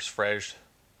 Anders Frege,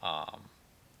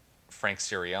 Frank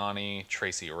Sirianni,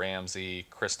 Tracy Ramsey,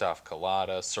 Christoph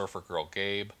Collada, Surfer Girl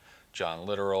Gabe, John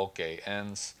Literal, Gay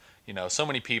Enns. So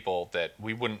many people that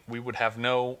we would have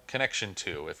no connection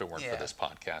to if it weren't for this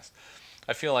podcast.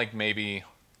 I feel like maybe,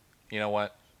 you know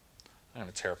what? I'm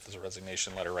going to tear up this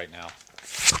resignation letter right now.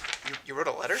 You wrote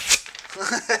a letter?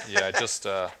 Yeah, I just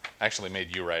actually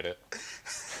made you write it.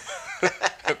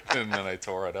 And then I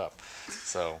tore it up.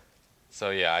 So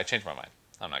yeah, I changed my mind.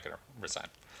 I'm not going to resign.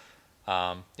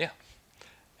 Yeah.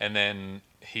 And then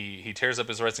he tears up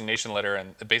his resignation letter,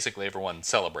 and basically everyone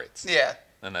celebrates. Yeah.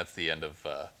 And that's the end of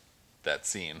that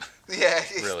scene. Yeah.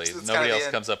 Really. It's Nobody else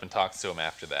end. comes up and talks to him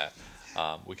after that.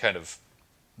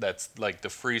 That's like the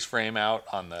freeze frame out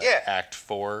on the Act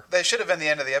 4. That should have been the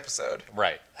end of the episode.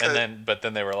 Right. But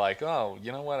then they were like, "Oh,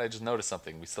 you know what? I just noticed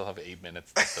something. We still have 8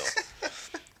 minutes to fill."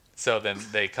 So then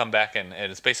they come back, and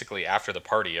it's basically after the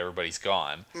party. Everybody's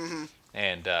gone. Mm-hmm.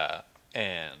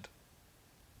 And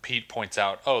Pete points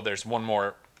out, "Oh, there's one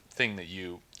more thing that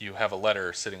you have a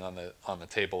letter sitting on the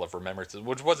table of remembrances,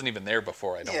 which wasn't even there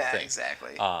before. I don't think." Yeah,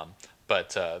 exactly.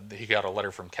 But he got a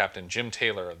letter from Captain Jim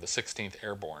Taylor of the 16th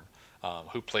Airborne,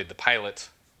 who played the pilot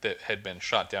that had been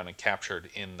shot down and captured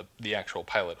in the actual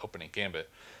pilot opening gambit.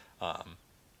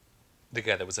 The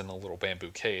guy that was in the little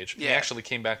bamboo cage. Yeah. He actually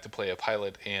came back to play a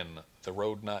pilot in The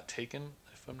Road Not Taken,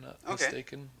 if I'm not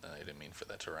mistaken. I didn't mean for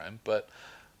that to rhyme, but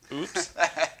oops.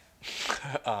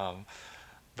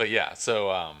 But yeah,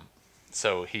 so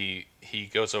he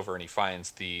goes over and he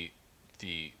finds the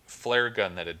flare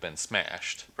gun that had been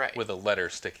smashed with a letter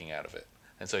sticking out of it.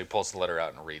 And so he pulls the letter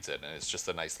out and reads it, and it's just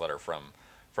a nice letter from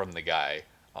the guy,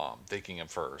 thanking him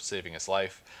for saving his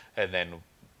life. And then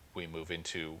we move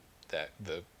into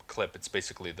the clip. It's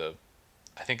basically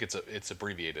I think it's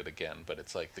abbreviated again, but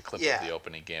it's like the clip of the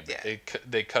opening gambit. Yeah.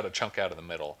 They cut a chunk out of the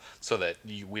middle so that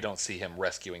we don't see him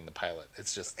rescuing the pilot.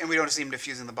 It's just, and we don't see him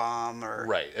defusing the bomb or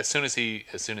right. As soon as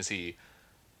he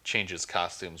changes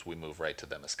costumes, we move right to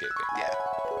them escaping. Yeah.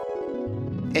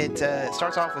 It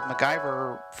starts off with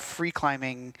MacGyver free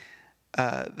climbing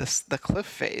the cliff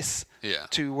face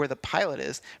to where the pilot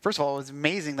is. First of all, it was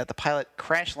amazing that the pilot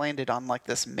crash landed on like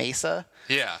this mesa.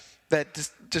 Yeah. that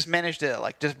just managed to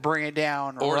like just bring it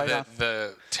down. Or right that on.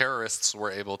 the terrorists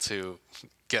were able to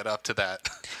get up to that.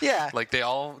 Yeah. Like they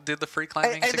all did the free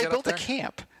climbing And to they get built up a there.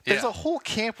 camp. There's Yeah. a whole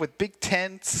camp with big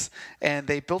tents, and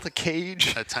they built a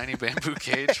cage. A tiny bamboo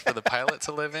cage for the pilot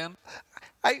to live in.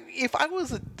 If I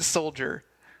was a soldier,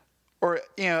 or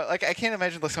like I can't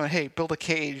imagine like someone, hey, build a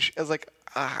cage. I was like,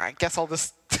 I guess I'll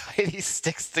just tie these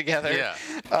sticks together. Yeah.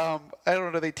 I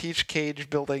don't know. They teach cage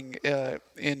building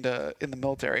in the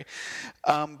military,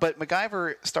 but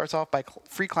MacGyver starts off by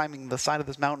free climbing the side of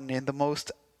this mountain in the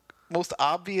most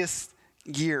obvious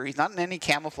gear. He's not in any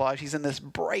camouflage. He's in this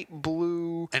bright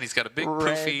blue. And he's got a big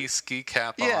red- poofy ski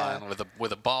cap Yeah. on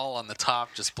with a ball on the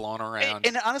top just blowing around.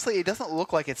 And honestly, it doesn't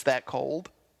look like it's that cold.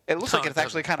 It looks No, like it it's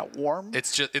actually doesn't. kind of warm.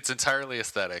 It's entirely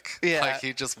aesthetic. Yeah. Like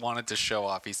he just wanted to show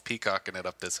off. He's peacocking it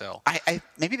up this hill. I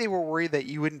maybe they were worried that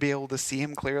you wouldn't be able to see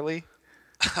him clearly.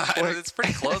 It's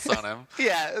pretty close on him.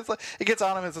 Yeah, it's like it gets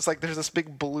on him. It's just like there's this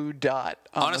big blue dot.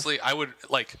 on Honestly, I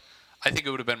think it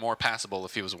would have been more passable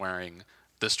if he was wearing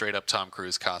the straight up Tom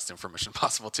Cruise costume from Mission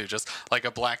Impossible 2. Just like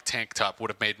a black tank top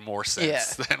would have made more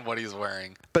sense than what he's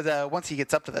wearing. But once he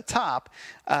gets up to the top,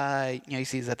 he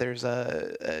sees that there's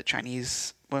a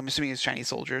Chinese. Well, I'm assuming it's Chinese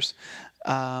soldiers.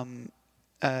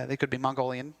 They could be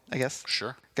Mongolian, I guess.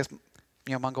 Sure. I guess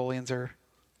Mongolians are.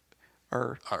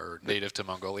 Are native to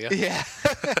Mongolia. Yeah.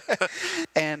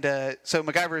 And so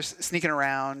MacGyver's sneaking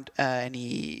around, and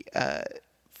he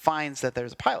finds that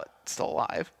there's a pilot still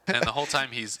alive. And the whole time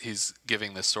he's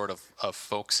giving this sort of a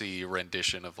folksy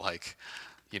rendition of like,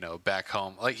 back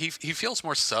home. Like he feels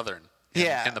more southern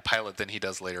in the pilot than he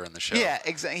does later in the show. Yeah,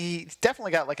 exactly. He's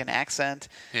definitely got like an accent,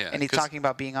 Yeah, and he's 'cause- talking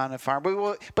about being on a farm.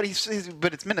 But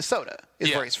it's Minnesota is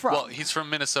where he's from. Well, he's from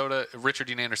Minnesota. Richard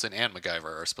Dean Anderson and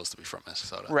MacGyver are supposed to be from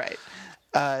Minnesota. Right.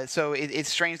 So it's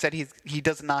strange that he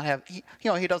does not have he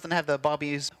doesn't have the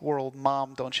Bobby's World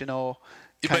Mom, don't you know?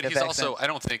 Kind But of he's accent. also, I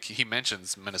don't think he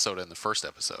mentions Minnesota in the first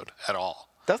episode at all.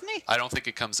 Doesn't he? I don't think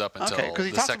it comes up until Okay, because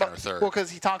he the talks second about or third. well, because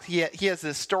he has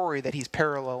this story that he's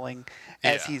paralleling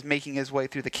as Yeah. he's making his way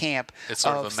through the camp It's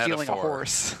sort of of a stealing metaphor. a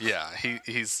horse. Yeah,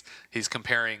 he's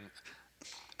comparing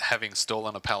having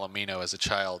stolen a palomino as a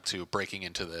child to breaking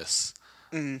into this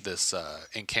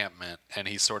encampment, and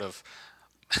he's sort of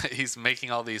he's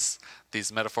making all these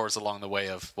metaphors along the way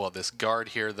of, well, this guard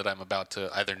here that I'm about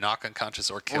to either knock unconscious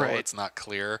or kill, Right. it's not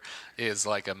clear, is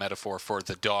like a metaphor for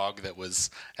the dog that was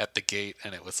at the gate,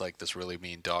 and it was like this really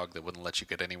mean dog that wouldn't let you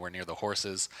get anywhere near the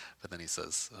horses. But then he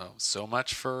says, oh, so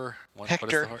much for what is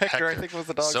Hector. the Hector, I think was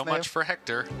the dog's So name. much for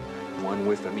Hector. One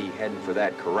whiff of me heading for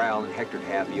that corral, and Hector'd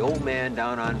have the old man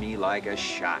down on me like a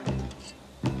shot.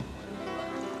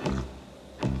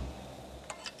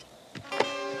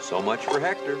 So much for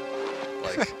Hector.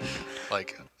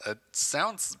 Like it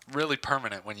sounds really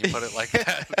permanent when you put it like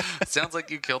that. It sounds like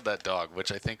you killed that dog,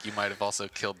 which I think you might have also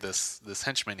killed this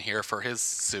henchman here for his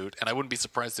suit. And I wouldn't be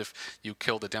surprised if you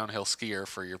killed a downhill skier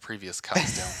for your previous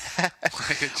costume.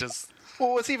 Like it just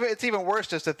Well, it's even worse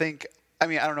just to think. I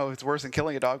mean, I don't know if it's worse than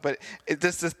killing a dog, but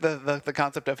this is the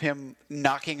concept of him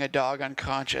knocking a dog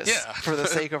unconscious for the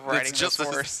sake of riding it's just this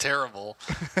as horse. terrible.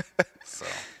 So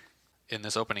in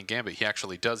this opening gambit, he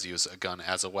actually does use a gun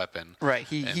as a weapon. Right.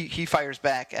 And- He fires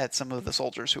back at some of the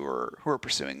soldiers who are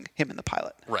pursuing him and the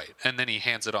pilot. Right, and then he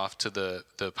hands it off to the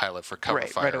pilot for cover Right,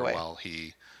 fire right away. while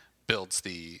he builds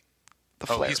the.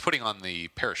 The Oh, flare. he's putting on the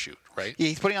parachute, right? Yeah,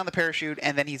 he's putting on the parachute,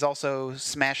 and then he's also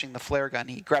smashing the flare gun.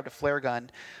 He grabbed a flare gun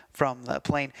from the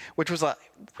plane, which was a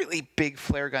really big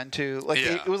flare gun too. Like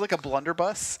Yeah. it was like a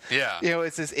blunderbuss. Yeah.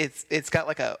 It's got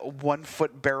like a 1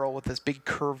 foot barrel with this big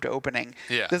curved opening.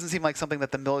 Yeah. Doesn't seem like something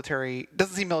that the military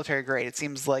doesn't seem military grade. It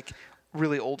seems like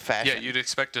really old fashioned. Yeah, you'd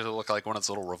expect it to look like one of those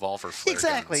little revolver flare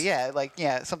exactly. guns.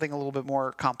 Yeah, something a little bit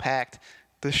more compact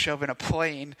to shove in a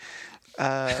plane.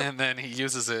 And then he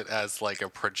uses it as like a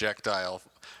projectile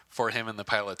for him and the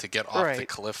pilot to get off the Right.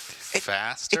 cliff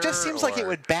faster. It just seems like it or-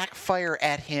 would backfire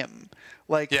at him.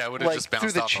 Like, Yeah, it would have like just bounced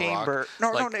through the off a rock. chamber.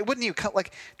 No, Like- no, it wouldn't. You cut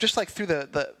like just like through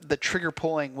the trigger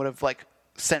pulling would have like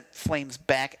sent flames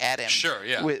back at him. Sure,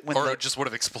 yeah. when Or the- it just would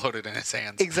have exploded in his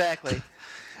hands. exactly.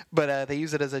 But they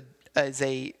use it as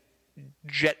a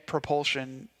jet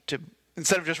propulsion to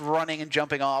instead of just running and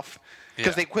jumping off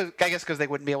because Yeah. I guess because they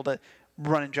wouldn't be able to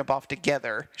run and jump off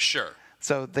together. Sure.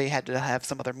 So they had to have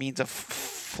some other means of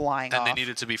flying And off. they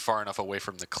needed to be far enough away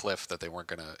from the cliff that they weren't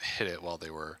going to hit it while they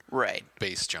were right.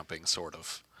 base jumping, sort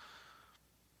of.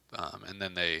 And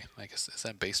then I guess, is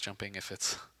that base jumping if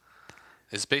it's.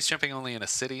 Is base jumping only in a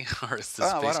city, or is this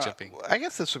Oh, I base don't know. jumping? I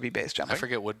guess this would be base jumping. I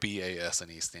forget what BAS and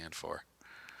E stand for.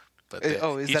 But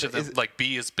is each that- of them is- like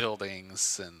B is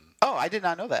buildings and Oh, I did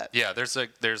not know that. yeah, there's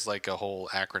like a whole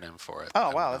acronym for it. Oh, I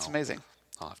don't wow, that's know. amazing.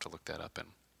 I'll have to look that up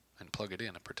and plug it in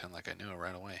and pretend like I knew it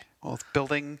right away. Well, it's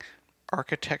building,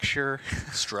 architecture,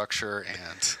 Structure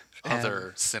and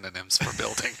other synonyms for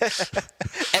building.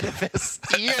 edifice.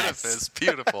 Yes. Edifice,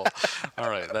 beautiful. All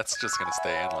right, that's just gonna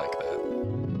stay in like that.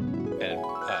 And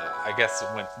I guess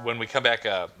when we come back,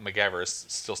 MacGyver is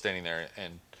still standing there,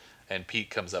 and Pete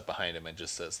comes up behind him and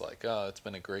just says like, "Oh, it's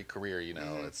been a great career. You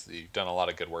know, you've done a lot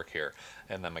of good work here."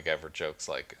 And then MacGyver jokes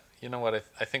like, "You know what?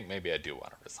 I think maybe I do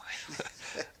want to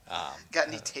resign." Got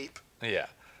any tape? Yeah,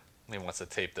 he wants to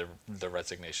tape the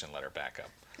resignation letter back up.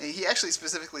 He actually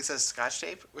specifically says Scotch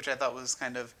tape, which I thought was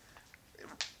kind of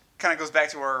goes back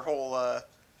to our whole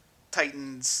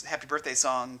Titans Happy Birthday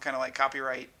song, kind of like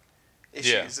copyright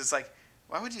issues. Yeah. It's like,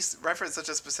 why would you reference such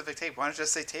a specific tape? Why don't you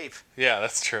just say tape? Yeah,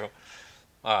 that's true.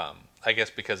 I guess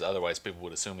because otherwise people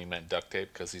would assume he meant duct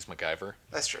tape because he's MacGyver.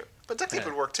 That's true. But duct tape Yeah.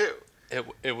 would work too.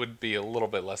 It would be a little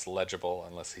bit less legible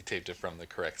unless he taped it from the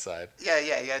correct side. Yeah,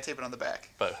 you gotta tape it on the back.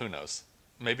 But who knows?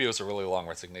 Maybe it was a really long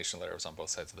resignation letter. It was on both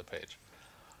sides of the page,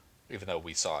 even though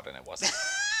we saw it and it wasn't.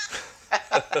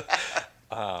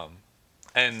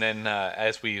 And then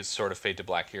as we sort of fade to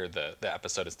black here, the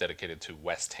episode is dedicated to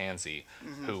Wes Tansey,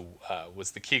 who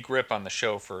was the key grip on the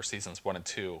show for seasons 1 and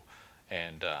 2.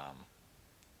 And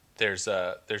there's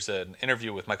an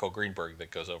interview with Michael Greenberg that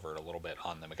goes over it a little bit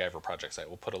on the MacGyver Project site.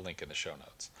 We'll put a link in the show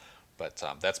notes. But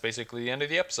that's basically the end of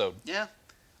the episode. Yeah.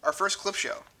 Our first clip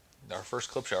show. Our first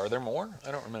clip show. Are there more?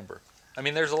 I don't remember. I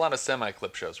mean, there's a lot of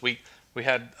semi-clip shows. We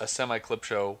had a semi-clip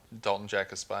show, Dalton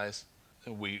Jack of Spies.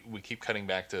 We keep cutting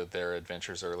back to their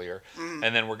adventures earlier, and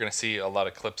then we're going to see a lot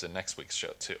of clips in next week's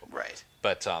show too. Right.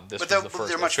 But this But was the first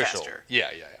they're much official. faster. Yeah.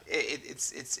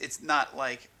 It's not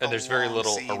like And there's very long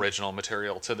little scene. original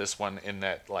material to this one in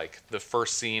that, like, the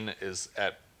first scene is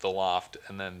at the loft,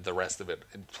 and then the rest of it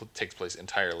takes place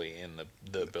entirely in the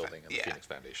building of the yeah. Phoenix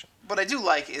Foundation. What I do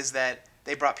like is that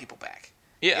they brought people back.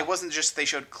 Yeah. It wasn't just they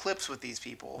showed clips with these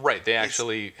people. Right, they It's-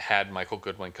 actually had Michael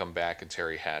Goodwin come back, and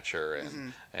Terry Hatcher,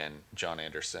 and John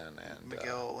Anderson, and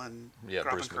McGill and yeah,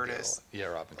 Robin Bruce Curtis. McGill. Yeah,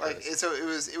 Robin Like Curtis. so, it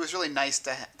was really nice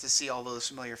to see all those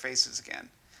familiar faces again,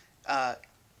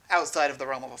 outside of the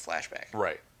realm of a flashback.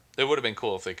 Right. It would have been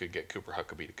cool if they could get Cooper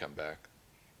Huckabee to come back.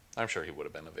 I'm sure he would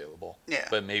have been available. Yeah.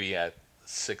 But maybe at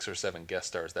 6 or 7 guest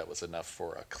stars, that was enough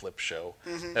for a clip show.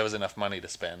 Mm-hmm. That was enough money to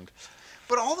spend.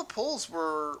 But all the polls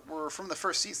were from the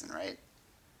first season, right?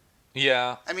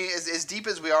 Yeah. I mean, as deep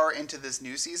as we are into this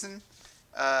new season,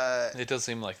 It does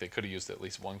seem like they could have used at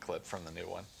least one clip from the new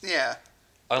one. yeah.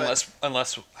 Unless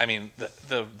I mean,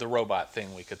 the robot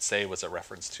thing we could say was a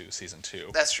reference to season 2.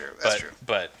 That's true. That's but, true.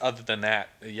 But other than that,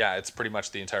 yeah, it's pretty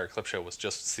much the entire clip show was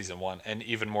just season 1, and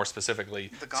even more specifically,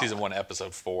 The Gauntlet. season 1,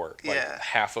 episode 4. Like, Yeah.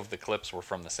 half of the clips were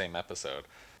from the same episode.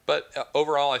 But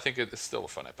overall, I think it's still a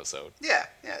fun episode, Yeah,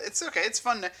 it's okay. It's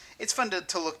fun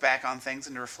to look back on things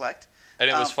and to reflect. and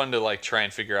it was fun to like try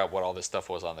and figure out what all this stuff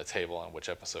was on the table and which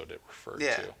episode it referred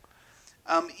Yeah. to.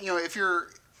 You know,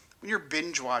 when you're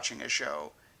binge watching a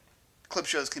show, clip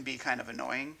shows can be kind of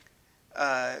annoying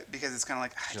because it's kind of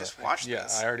like I just watched Yeah,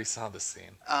 this. I already saw this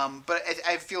scene. But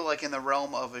I feel like in the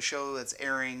realm of a show that's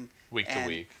airing Week to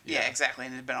week, yeah, yeah. exactly,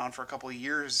 and it's been on for a couple of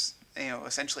years, you know,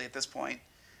 essentially at this point.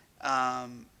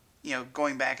 You know,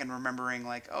 going back and remembering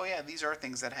like, oh yeah, these are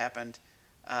things that happened,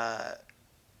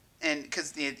 and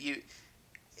because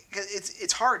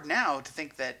it's hard now to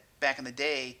think that back in the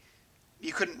day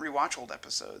you couldn't rewatch old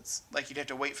episodes, like you'd have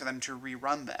to wait for them to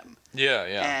rerun them. Yeah,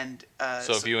 yeah. And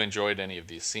so if you enjoyed any of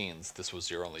these scenes, this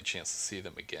was your only chance to see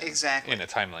them again. Exactly. In a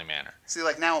timely manner. see,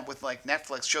 like now with like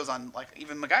Netflix shows on, like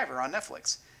even MacGyver on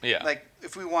Netflix. Yeah. Like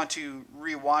if we want to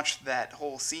rewatch that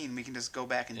whole scene, we can just go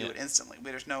back and do Yeah. it instantly.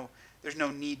 There's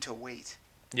no need to wait.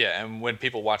 Yeah, and when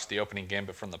people watched the opening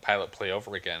gambit from the pilot play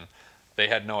over again, they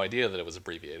had no idea that it was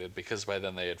abbreviated because by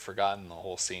then they had forgotten the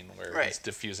whole scene where Right. he's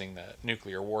defusing the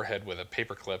nuclear warhead with a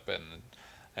paperclip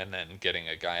and then getting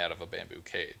a guy out of a bamboo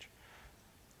cage.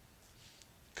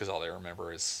 Because all they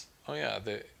remember is, oh yeah,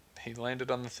 he landed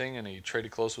on the thing and he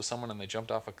traded clothes with someone and they jumped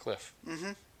off a cliff.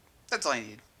 That's all you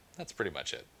need. That's pretty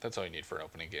much it. That's all you need for an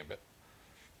opening gambit.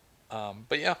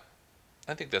 But yeah,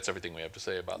 I think that's everything we have to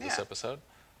say about this Yeah. episode.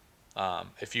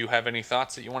 If you have any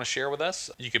thoughts that you want to share with us,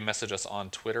 you can message us on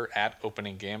Twitter at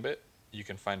Opening Gambit. You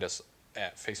can find us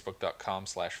at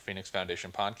facebook.com/Phoenix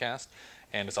Foundation Podcast.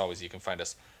 And as always, you can find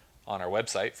us on our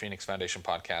website,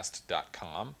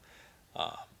 phoenixfoundationpodcast.com.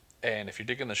 And if you're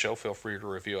digging the show, feel free to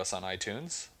review us on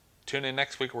iTunes. Tune in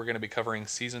next week. We're going to be covering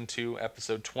Season 2,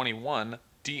 Episode 21,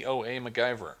 DOA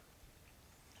MacGyver,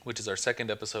 which is our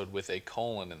second episode with a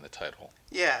colon in the title.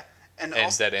 Yeah, And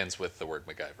that ends with the word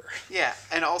MacGyver. Yeah,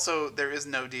 and also there is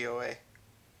no DOA,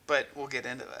 but we'll get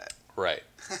into that. Right.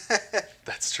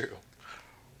 That's true.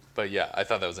 But yeah, I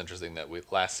thought that was interesting that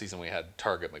last season we had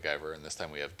Target MacGyver, and this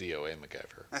time we have DOA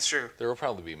MacGyver. That's true. There will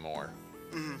probably be more.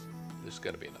 Mm-hmm. There's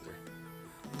got to be another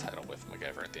title with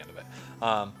MacGyver at the end of it.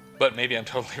 But maybe I'm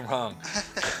totally wrong.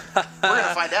 We're going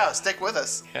to find out. Stick with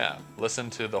us. Yeah, listen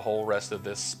to the whole rest of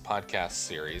this podcast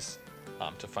series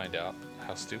to find out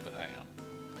how stupid I am.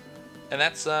 And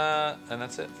that's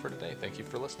it for today. Thank you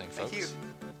for listening, folks.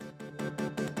 Thank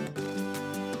you.